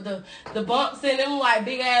jacket with the bumps in them, like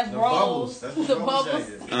big ass rolls. That's the bubbles.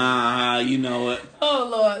 You know it. Oh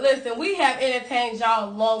Lord, listen, we have entertained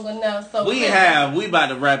y'all long enough, so we about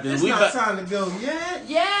to wrap this. It's not time to go yet.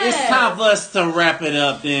 Yeah, it's time for us to wrap it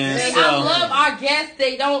up. Then I love our guests.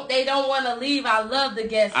 They don't want to leave. I love the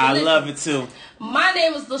guests. I love it too. My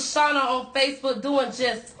name is LaShawna on Facebook, doing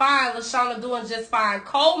just fine. LaShawna doing just fine.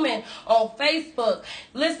 Coleman on Facebook.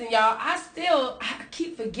 Listen, y'all, I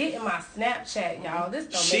keep forgetting my Snapchat, y'all. This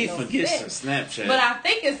don't make no sense. She forgets her Snapchat. But I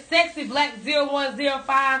think it's Sexy Black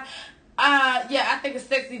 0105. I think it's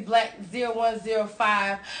Sexy Black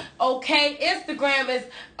 0105. Okay, Instagram is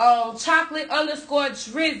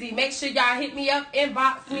chocolate_Drizzy. Make sure y'all hit me up,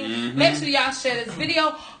 inbox me. Mm-hmm. Make sure y'all share this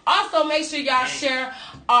video. Also, make sure y'all share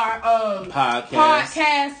our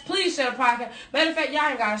podcast. Please share the podcast. Matter of fact, y'all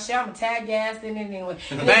ain't gotta share. I'm gonna tag your ass in it anyway.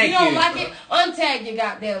 And if you don't like it, untag your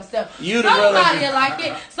goddamn stuff. Somebody like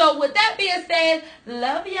it. So with that being said,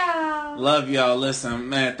 love y'all. Love y'all. Listen,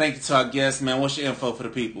 man, thank you to our guests, man. What's your info for the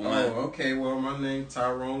people, man? Oh, okay. Well, my name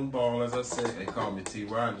Tyrone Ball. As I said, they call me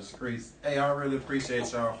T.Y. in the streets. Hey, I really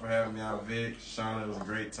appreciate y'all for having me out, Vic. Shauna, it was a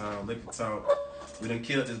great time. Liquor Talk. We done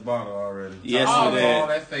killed this bottle already. Yes, we did. All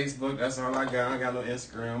that Facebook, that's all I got. I ain't got no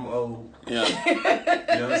Instagram. I'm old. Yeah. You know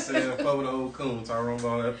what I'm saying? Follow the old coon. Tyrone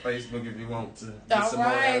Ball at Facebook if you want to. Get some more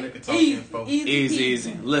of that Liquor Talk info.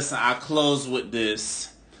 Easy. Listen, I close with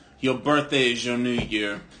this. Your birthday is your new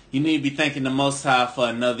year. You need to be thanking the Most High for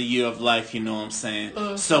another year of life, you know what I'm saying?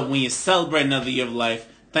 Mm-hmm. So when you celebrate another year of life,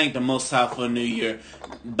 thank the Most High for a new year.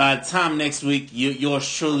 By the time next week, yours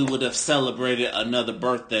truly would have celebrated another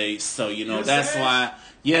birthday. So, you know, that's why,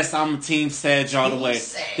 yes, I'm a Team Sag all the way.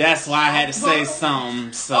 That's why I had to say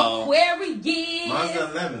something. So Aquarius. Mine's the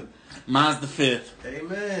 11th. Mine's the 5th.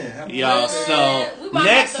 Amen. Happy Y'all, birthday. so We might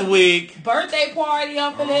next have to- week, Birthday party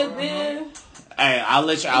up in this bitch. hey, I'll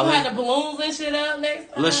let you. You had the balloons and shit up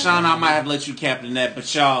next time. LaShawn, I might have to let you captain that,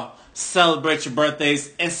 but y'all celebrate your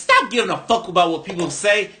birthdays and stop giving a fuck about what people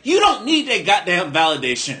say. You don't need that goddamn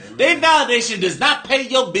validation. Their validation does not pay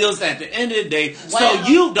your bills at the end of the day, so Well-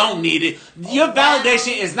 you don't need it. Your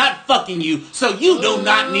validation is not fucking you, so you do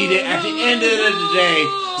not need it at the end of the day.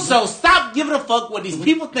 So stop giving a fuck what these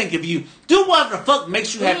people think of you. Do whatever the fuck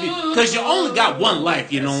makes you happy, because you only got one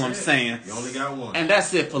life, you know what I'm saying? You only got one. And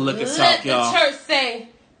that's it for Liquor Let Talk, the y'all. church say,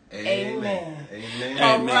 Amen.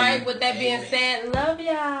 all Amen. right, with that being Amen. said, love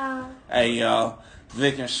y'all. Hey, y'all.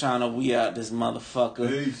 Vic and Shauna, we out this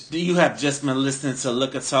motherfucker. Peace. You have just been listening to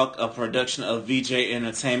Liquor Talk, a production of VJ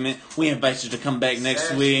Entertainment. We invite you to come back next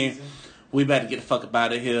Sad week. season. We about to get the fuck up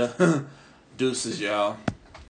out of here. Deuces, y'all.